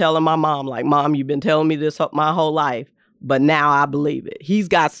remember telling my mom, like, Mom, you've been telling me this my whole life, but now I believe it. He's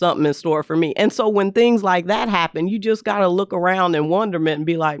got something in store for me. And so when things like that happen, you just got to look around in wonderment and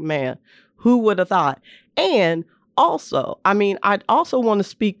be like, man, who would have thought? And also, I'd also want to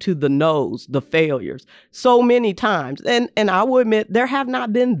speak to the no's, the failures, so many times. And I will admit, there have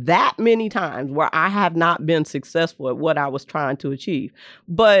not been that many times where I have not been successful at what I was trying to achieve.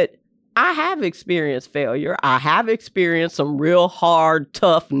 But I have experienced failure. I have experienced some real hard,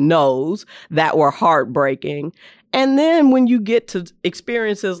 tough no's that were heartbreaking. And then when you get to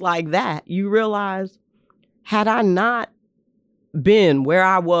experiences like that, you realize, had I not been where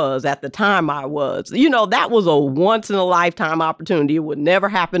I was at the time I was, that was a once in a lifetime opportunity. It would never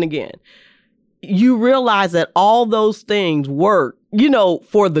happen again. You realize that all those things work,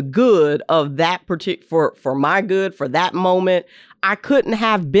 for the good of that particular, for my good, for that moment. I couldn't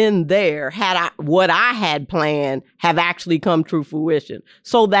have been there had what I had planned have actually come to fruition.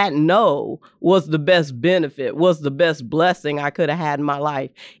 So that no was the best benefit, was the best blessing I could have had in my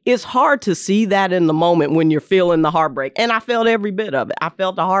life. It's hard to see that in the moment when you're feeling the heartbreak. And I felt every bit of it. I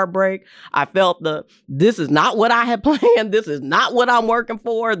felt the heartbreak. I felt this is not what I had planned. This is not what I'm working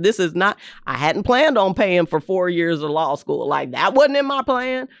for. I hadn't planned on paying for 4 years of law school. Like, that wasn't in my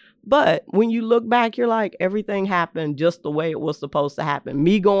plan. But when you look back, you're like, everything happened just the way it was supposed to happen.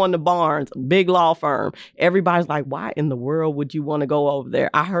 Me going to Barnes, big law firm, everybody's like, why in the world would you want to go over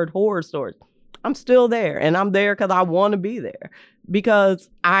there? I heard horror stories. I'm still there, and I'm there because I want to be there, because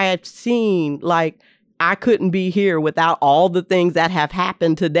I had seen, like, I couldn't be here without all the things that have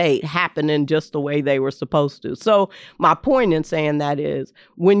happened to date happening just the way they were supposed to. So my point in saying that is,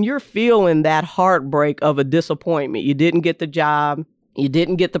 when you're feeling that heartbreak of a disappointment, you didn't get the job, you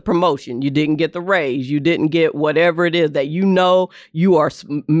didn't get the promotion, you didn't get the raise, you didn't get whatever it is that you are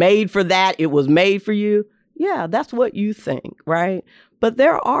made for that, it was made for you. Yeah, that's what you think, right? But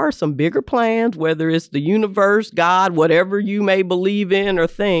there are some bigger plans, whether it's the universe, God, whatever you may believe in or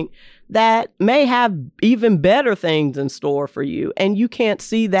think, that may have even better things in store for you. And you can't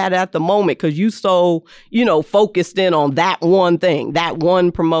see that at the moment because you so, focused in on that one thing, that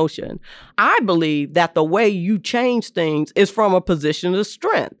one promotion. I believe that the way you change things is from a position of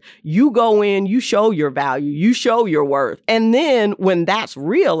strength. You go in, you show your value, you show your worth. And then when that's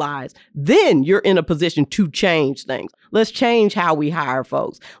realized, then you're in a position to change things. Let's change how we hire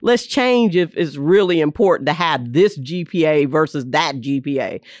folks. Let's change if it's really important to have this GPA versus that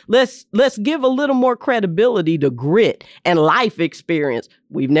GPA. Let's give a little more credibility to grit and life experience.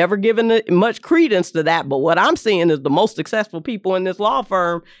 We've never given much credence to that, but what I'm seeing is the most successful people in this law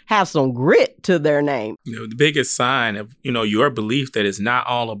firm have some grit to their name. The biggest sign of, your belief that it's not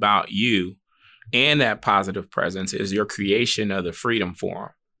all about you and that positive presence is your creation of the Freedom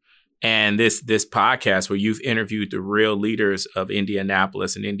Forum. And this podcast where you've interviewed the real leaders of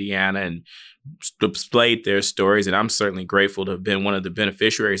Indianapolis and Indiana and displayed their stories. And I'm certainly grateful to have been one of the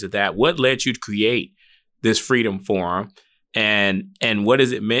beneficiaries of that. What led you to create this Freedom Forum? And what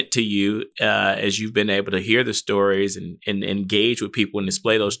has it meant to you as you've been able to hear the stories and engage with people and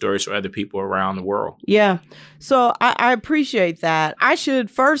display those stories for other people around the world? Yeah. So I appreciate that. I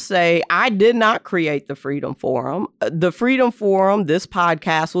should first say I did not create the Freedom Forum. The Freedom Forum, this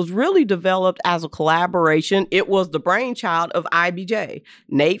podcast, was really developed as a collaboration. It was the brainchild of IBJ.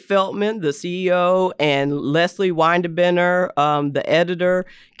 Nate Feldman, the CEO, and Leslie Weindebenner, the editor,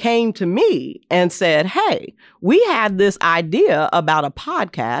 came to me and said, hey, we had this idea about a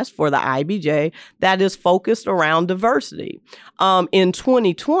podcast for the IBJ that is focused around diversity. In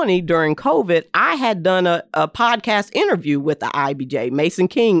 2020, during COVID, I had done a podcast interview with the IBJ. Mason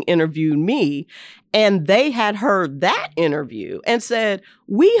King interviewed me, and they had heard that interview and said,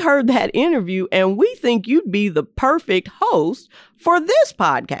 we heard that interview, and we think you'd be the perfect host for this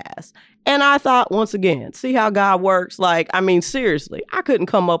podcast. And I thought, once again, see how God works? Like, I mean, seriously, I couldn't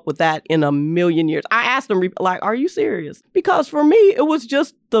come up with that in a million years. I asked them, like, are you serious? Because for me, it was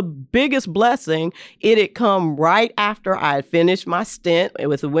just the biggest blessing. It had come right after I had finished my stint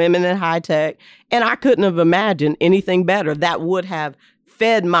with Women in High Tech, and I couldn't have imagined anything better that would have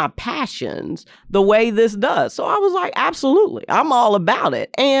fed my passions the way this does. So I was like, absolutely, I'm all about it.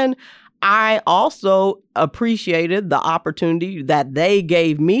 And I also appreciated the opportunity that they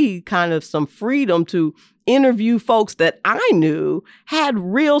gave me kind of some freedom to interview folks that I knew had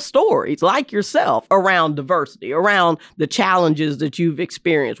real stories like yourself around diversity, around the challenges that you've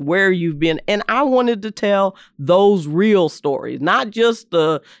experienced, where you've been. And I wanted to tell those real stories, not just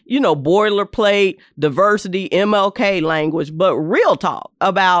the, boilerplate diversity MLK language, but real talk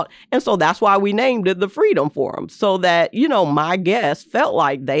about. And so that's why we named it the Freedom Forum, so that, my guests felt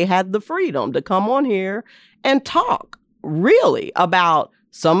like they had the freedom to come on here and talk really about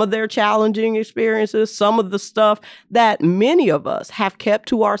some of their challenging experiences, some of the stuff that many of us have kept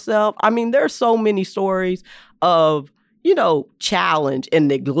to ourselves. I mean, there's so many stories of, challenge and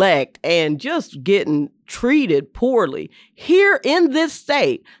neglect and just getting treated poorly here in this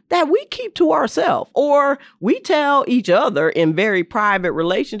state that we keep to ourselves, or we tell each other in very private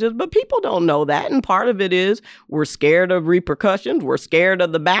relationships, but people don't know that. And part of it is we're scared of repercussions. We're scared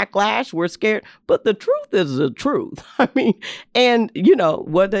of the backlash. We're scared. But the truth is the truth. I mean, and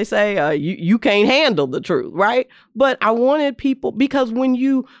what they say, you can't handle the truth, right? But I wanted people, because when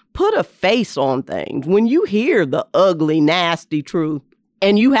you put a face on things, when you hear the ugly, nasty truth,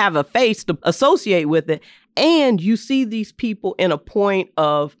 and you have a face to associate with it, and you see these people in a point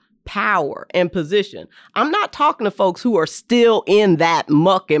of power and position. I'm not talking to folks who are still in that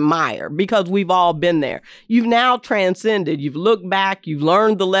muck and mire, because we've all been there. You've now transcended. You've looked back. You've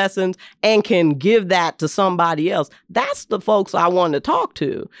learned the lessons and can give that to somebody else. That's the folks I want to talk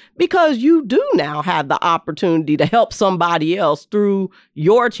to, because you do now have the opportunity to help somebody else through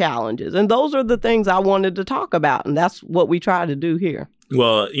your challenges. And those are the things I wanted to talk about. And that's what we try to do here.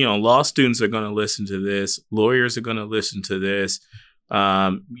 Well, law students are going to listen to this. Lawyers are going to listen to this.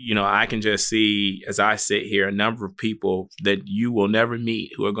 I can just see, as I sit here, a number of people that you will never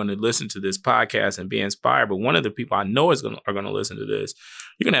meet who are going to listen to this podcast and be inspired. But one of the people I know are going to listen to this,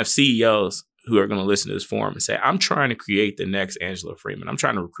 you're going to have CEOs who are going to listen to this forum and say, I'm trying to create the next Angela Freeman. I'm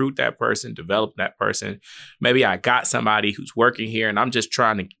trying to recruit that person, develop that person. Maybe I got somebody who's working here and I'm just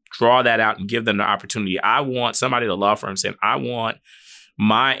trying to draw that out and give them the opportunity. I want somebody at a law firm saying, I want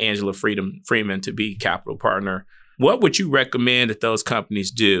my Angela Freeman to be capital partner. What would you recommend that those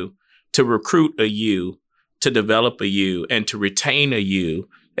companies do to recruit a you, to develop a you, and to retain a you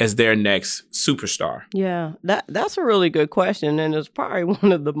as their next superstar? Yeah, that's a really good question. And it's probably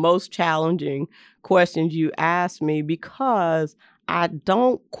one of the most challenging questions you asked me, because I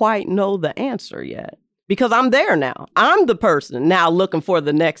don't quite know the answer yet. Because I'm there now. I'm the person now looking for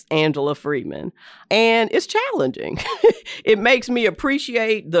the next Angela Freeman. And it's challenging. It makes me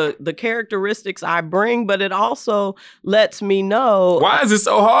appreciate the characteristics I bring, but it also lets me know. Why is it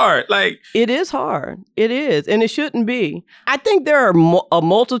so hard? It is hard. It is. And it shouldn't be. I think there are a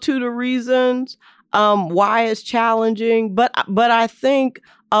multitude of reasons why it's challenging, but I think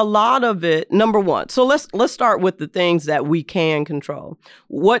a lot of it, number one, so let's start with the things that we can control.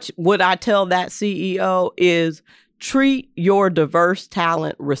 What would I tell that CEO is treat your diverse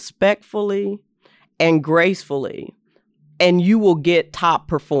talent respectfully and gracefully, and you will get top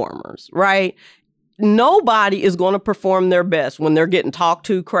performers, right? Nobody is going to perform their best when they're getting talked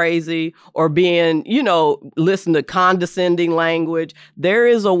to crazy or being, listen to condescending language. There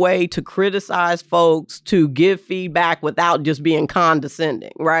is a way to criticize folks, to give feedback without just being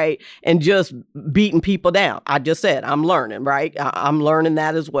condescending, right? And just beating people down. I just said, I'm learning, right? I'm learning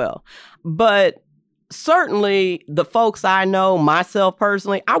that as well. But certainly the folks I know, myself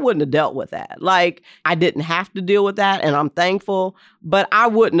personally, I wouldn't have dealt with that. Like, I didn't have to deal with that, and I'm thankful, but I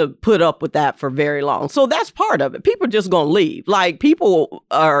wouldn't have put up with that for very long. So that's part of it. People are just going to leave. Like, people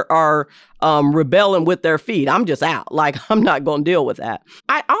are rebelling with their feet. I'm just out. Like, I'm not going to deal with that.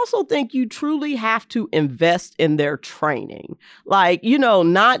 I also think you truly have to invest in their training. Like, you know,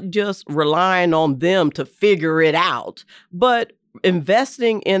 not just relying on them to figure it out, but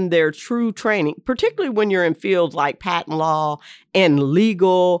investing in their true training, particularly when you're in fields like patent law and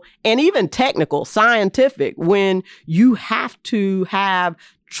legal and even technical, scientific, when you have to have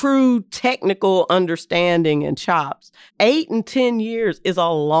true technical understanding and chops. 8 and 10 years is a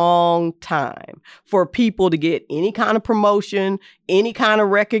long time for people to get any kind of promotion, any kind of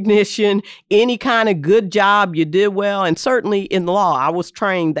recognition, any kind of good job you did well. And certainly in law, I was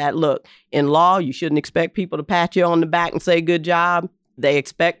trained that, look, in law, you shouldn't expect people to pat you on the back and say good job. They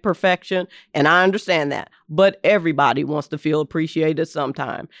expect perfection, and I understand that. But everybody wants to feel appreciated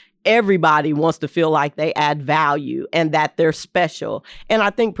sometime. Everybody wants to feel like they add value and that they're special. And I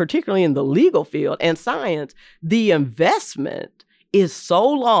think particularly in the legal field and science, the investment is so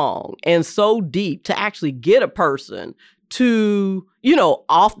long and so deep to actually get a person to, you know,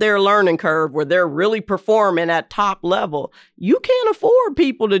 off their learning curve where they're really performing at top level. You can't afford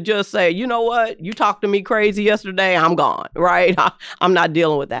people to just say, you know what, you talked to me crazy yesterday, I'm gone, right? I'm not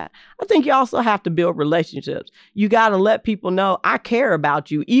dealing with that. I think you also have to build relationships. You got to let people know I care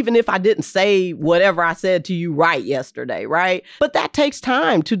about you, even if I didn't say whatever I said to you right yesterday, right? But that takes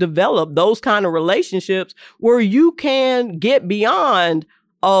time to develop those kind of relationships where you can get beyond,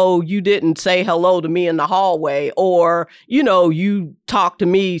 oh, you didn't say hello to me in the hallway, or, you know, you talked to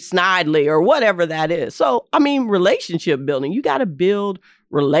me snidely, or whatever that is. So, I mean, relationship building, you got to build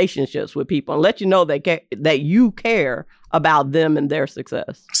relationships with people and let you know that you care about them and their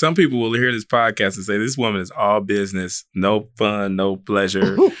success. Some people will hear this podcast and say, this woman is all business, no fun, no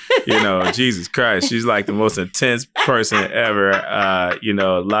pleasure. You know, Jesus Christ, she's like the most intense person ever. You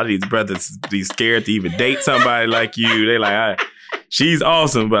know, a lot of these brothers be scared to even date somebody like you. They like, she's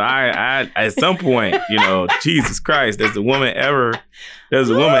awesome, but I at some point, you know, Jesus Christ, does a woman ever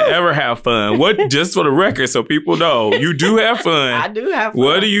have fun? What, just for the record, so people know, you do have fun. I do have fun.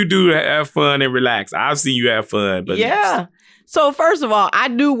 What do you do to have fun and relax? I've seen you have fun, but yeah. So first of all, I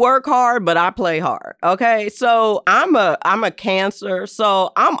do work hard, but I play hard. Okay. So I'm a Cancer.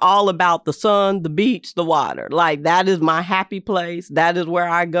 So I'm all about the sun, the beach, the water. Like, that is my happy place. That is where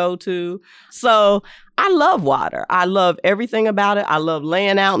I go to. So I love water. I love everything about it. I love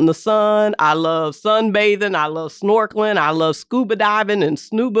laying out in the sun. I love sunbathing. I love snorkeling. I love scuba diving and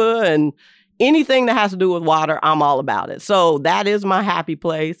snuba and anything that has to do with water, I'm all about it. So that is my happy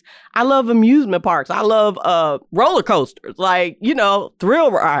place. I love amusement parks. I love roller coasters, like, you know,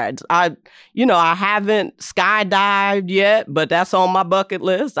 thrill rides. I haven't skydived yet, but that's on my bucket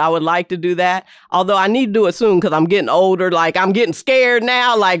list. I would like to do that. Although I need to do it soon because I'm getting older. Like, I'm getting scared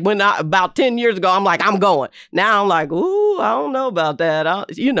now. Like, about 10 years ago, I'm like, I'm going. Now I'm like, ooh, I don't know about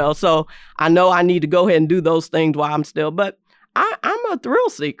that. So I know I need to go ahead and do those things while I'm still, but I'm a thrill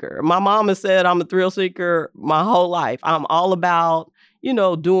seeker. My mom has said I'm a thrill seeker my whole life. I'm all about, you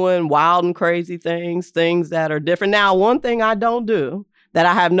know, doing wild and crazy things that are different. Now, one thing I don't do that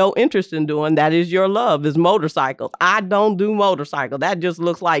I have no interest in doing, that is your love, is motorcycles. I don't do motorcycle. That just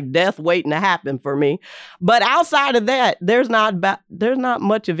looks like death waiting to happen for me. But outside of that, there's not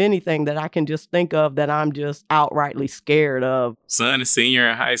much of anything that I can just think of that I'm just outrightly scared of. Son is senior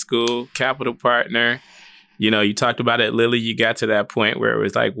in high school, capital partner. You know, you talked about it, Lily, you got to that point where it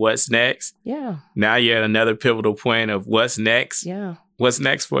was like, what's next? Yeah. Now you're at another pivotal point of what's next? Yeah. What's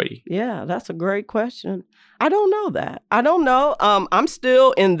next for you? Yeah, that's a great question. I don't know that. I don't know. I'm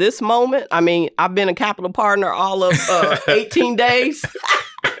still in this moment. I mean, I've been a capital partner all of 18 days.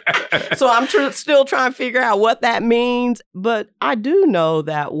 So I'm still trying to figure out what that means. But I do know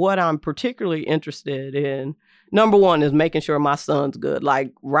that what I'm particularly interested in, number one, is making sure my son's good.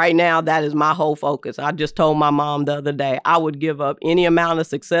 Like, right now, that is my whole focus. I just told my mom the other day, I would give up any amount of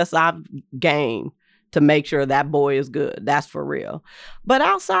success I've gained to make sure that boy is good. That's for real. But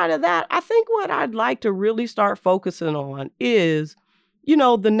outside of that, I think what I'd like to really start focusing on is, you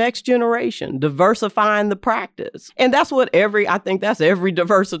know, the next generation, diversifying the practice. And that's what I think that's every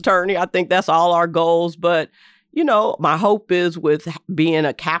diverse attorney. I think that's all our goals. But, you know, my hope is with being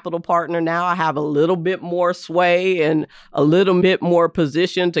a capital partner now, I have a little bit more sway and a little bit more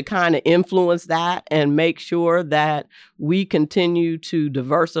position to kind of influence that and make sure that we continue to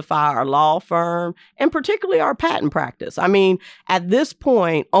diversify our law firm and particularly our patent practice. I mean, at this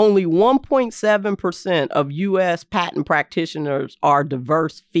point, only 1.7% of U.S. patent practitioners are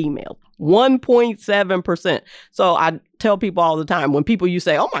diverse females. 1.7%. So I tell people all the time, when people you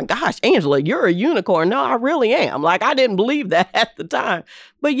say, oh my gosh, Angela, you're a unicorn. No, I really am. Like, I didn't believe that at the time.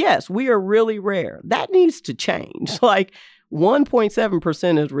 But yes, we are really rare. That needs to change. Like,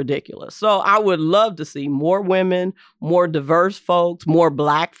 1.7% is ridiculous. So I would love to see more women, more diverse folks, more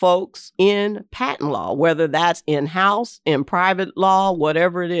Black folks in patent law, whether that's in-house, in private law,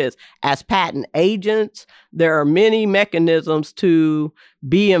 whatever it is. As patent agents, there are many mechanisms to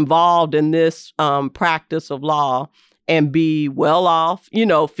be involved in this practice of law and be well off,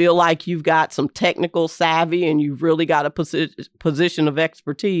 feel like you've got some technical savvy and you've really got a position of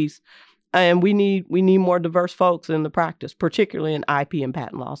expertise. And we need more diverse folks in the practice, particularly in IP and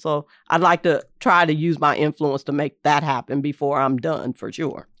patent law. So I'd like to try to use my influence to make that happen before I'm done, for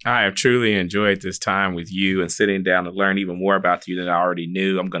sure. I have truly enjoyed this time with you and sitting down to learn even more about you than I already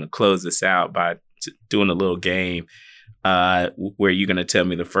knew. I'm going to close this out by doing a little game where you're going to tell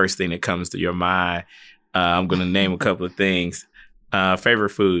me the first thing that comes to your mind. I'm going to name a couple of things. Favorite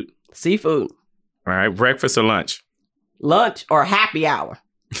food? Seafood. All right. Breakfast or lunch? Lunch or happy hour.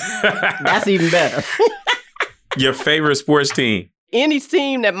 That's even better. Your favorite sports team? Any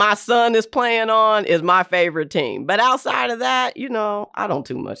team that my son is playing on is my favorite team. But outside of that, I don't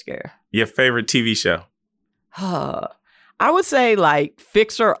too much care. Your favorite TV show? I would say like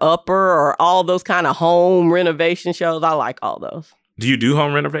Fixer Upper or all those kind of home renovation shows. I like all those. Do you do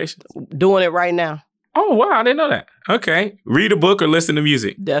home renovations? Doing it right now. Oh, wow. I didn't know that. Okay. Read a book or listen to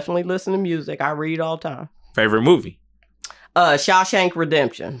music? Definitely listen to music. I read all the time. Favorite movie? Shawshank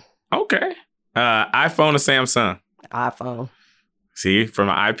Redemption. Okay. iPhone or Samsung? iPhone. See, from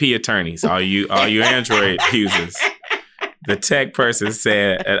an IP attorneys, all you Android users. The tech person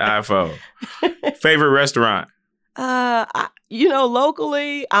said at iPhone. Favorite restaurant?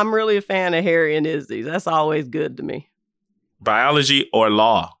 Locally, I'm really a fan of Harry and Izzy's. That's always good to me. Biology or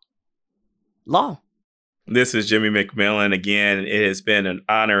law? Law. This is Jimmy McMillan. Again, it has been an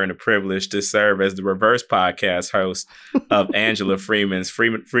honor and a privilege to serve as the Reverse Podcast host of Angela Freeman's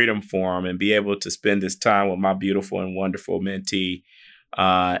Freedom Forum and be able to spend this time with my beautiful and wonderful mentee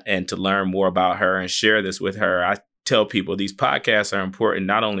and to learn more about her and share this with her. I tell people these podcasts are important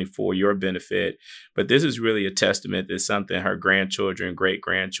not only for your benefit, but this is really a testament that something her grandchildren,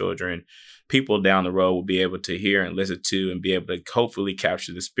 great-grandchildren, people down the road will be able to hear and listen to and be able to hopefully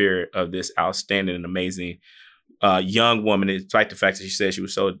capture the spirit of this outstanding and amazing young woman. Despite the fact that she said she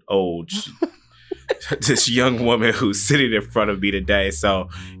was so old, this young woman who's sitting in front of me today. So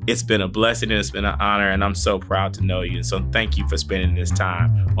it's been a blessing and it's been an honor, and I'm so proud to know you. And so thank you for spending this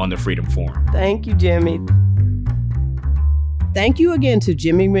time on the Freedom Forum. Thank you, Jimmy. Thank you again to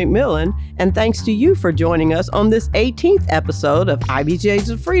Jimmy McMillan, and thanks to you for joining us on this 18th episode of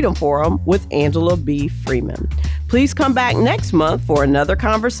IBJ's Freedom Forum with Angela B. Freeman. Please come back next month for another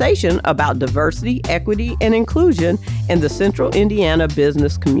conversation about diversity, equity, and inclusion in the Central Indiana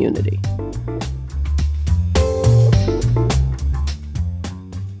business community.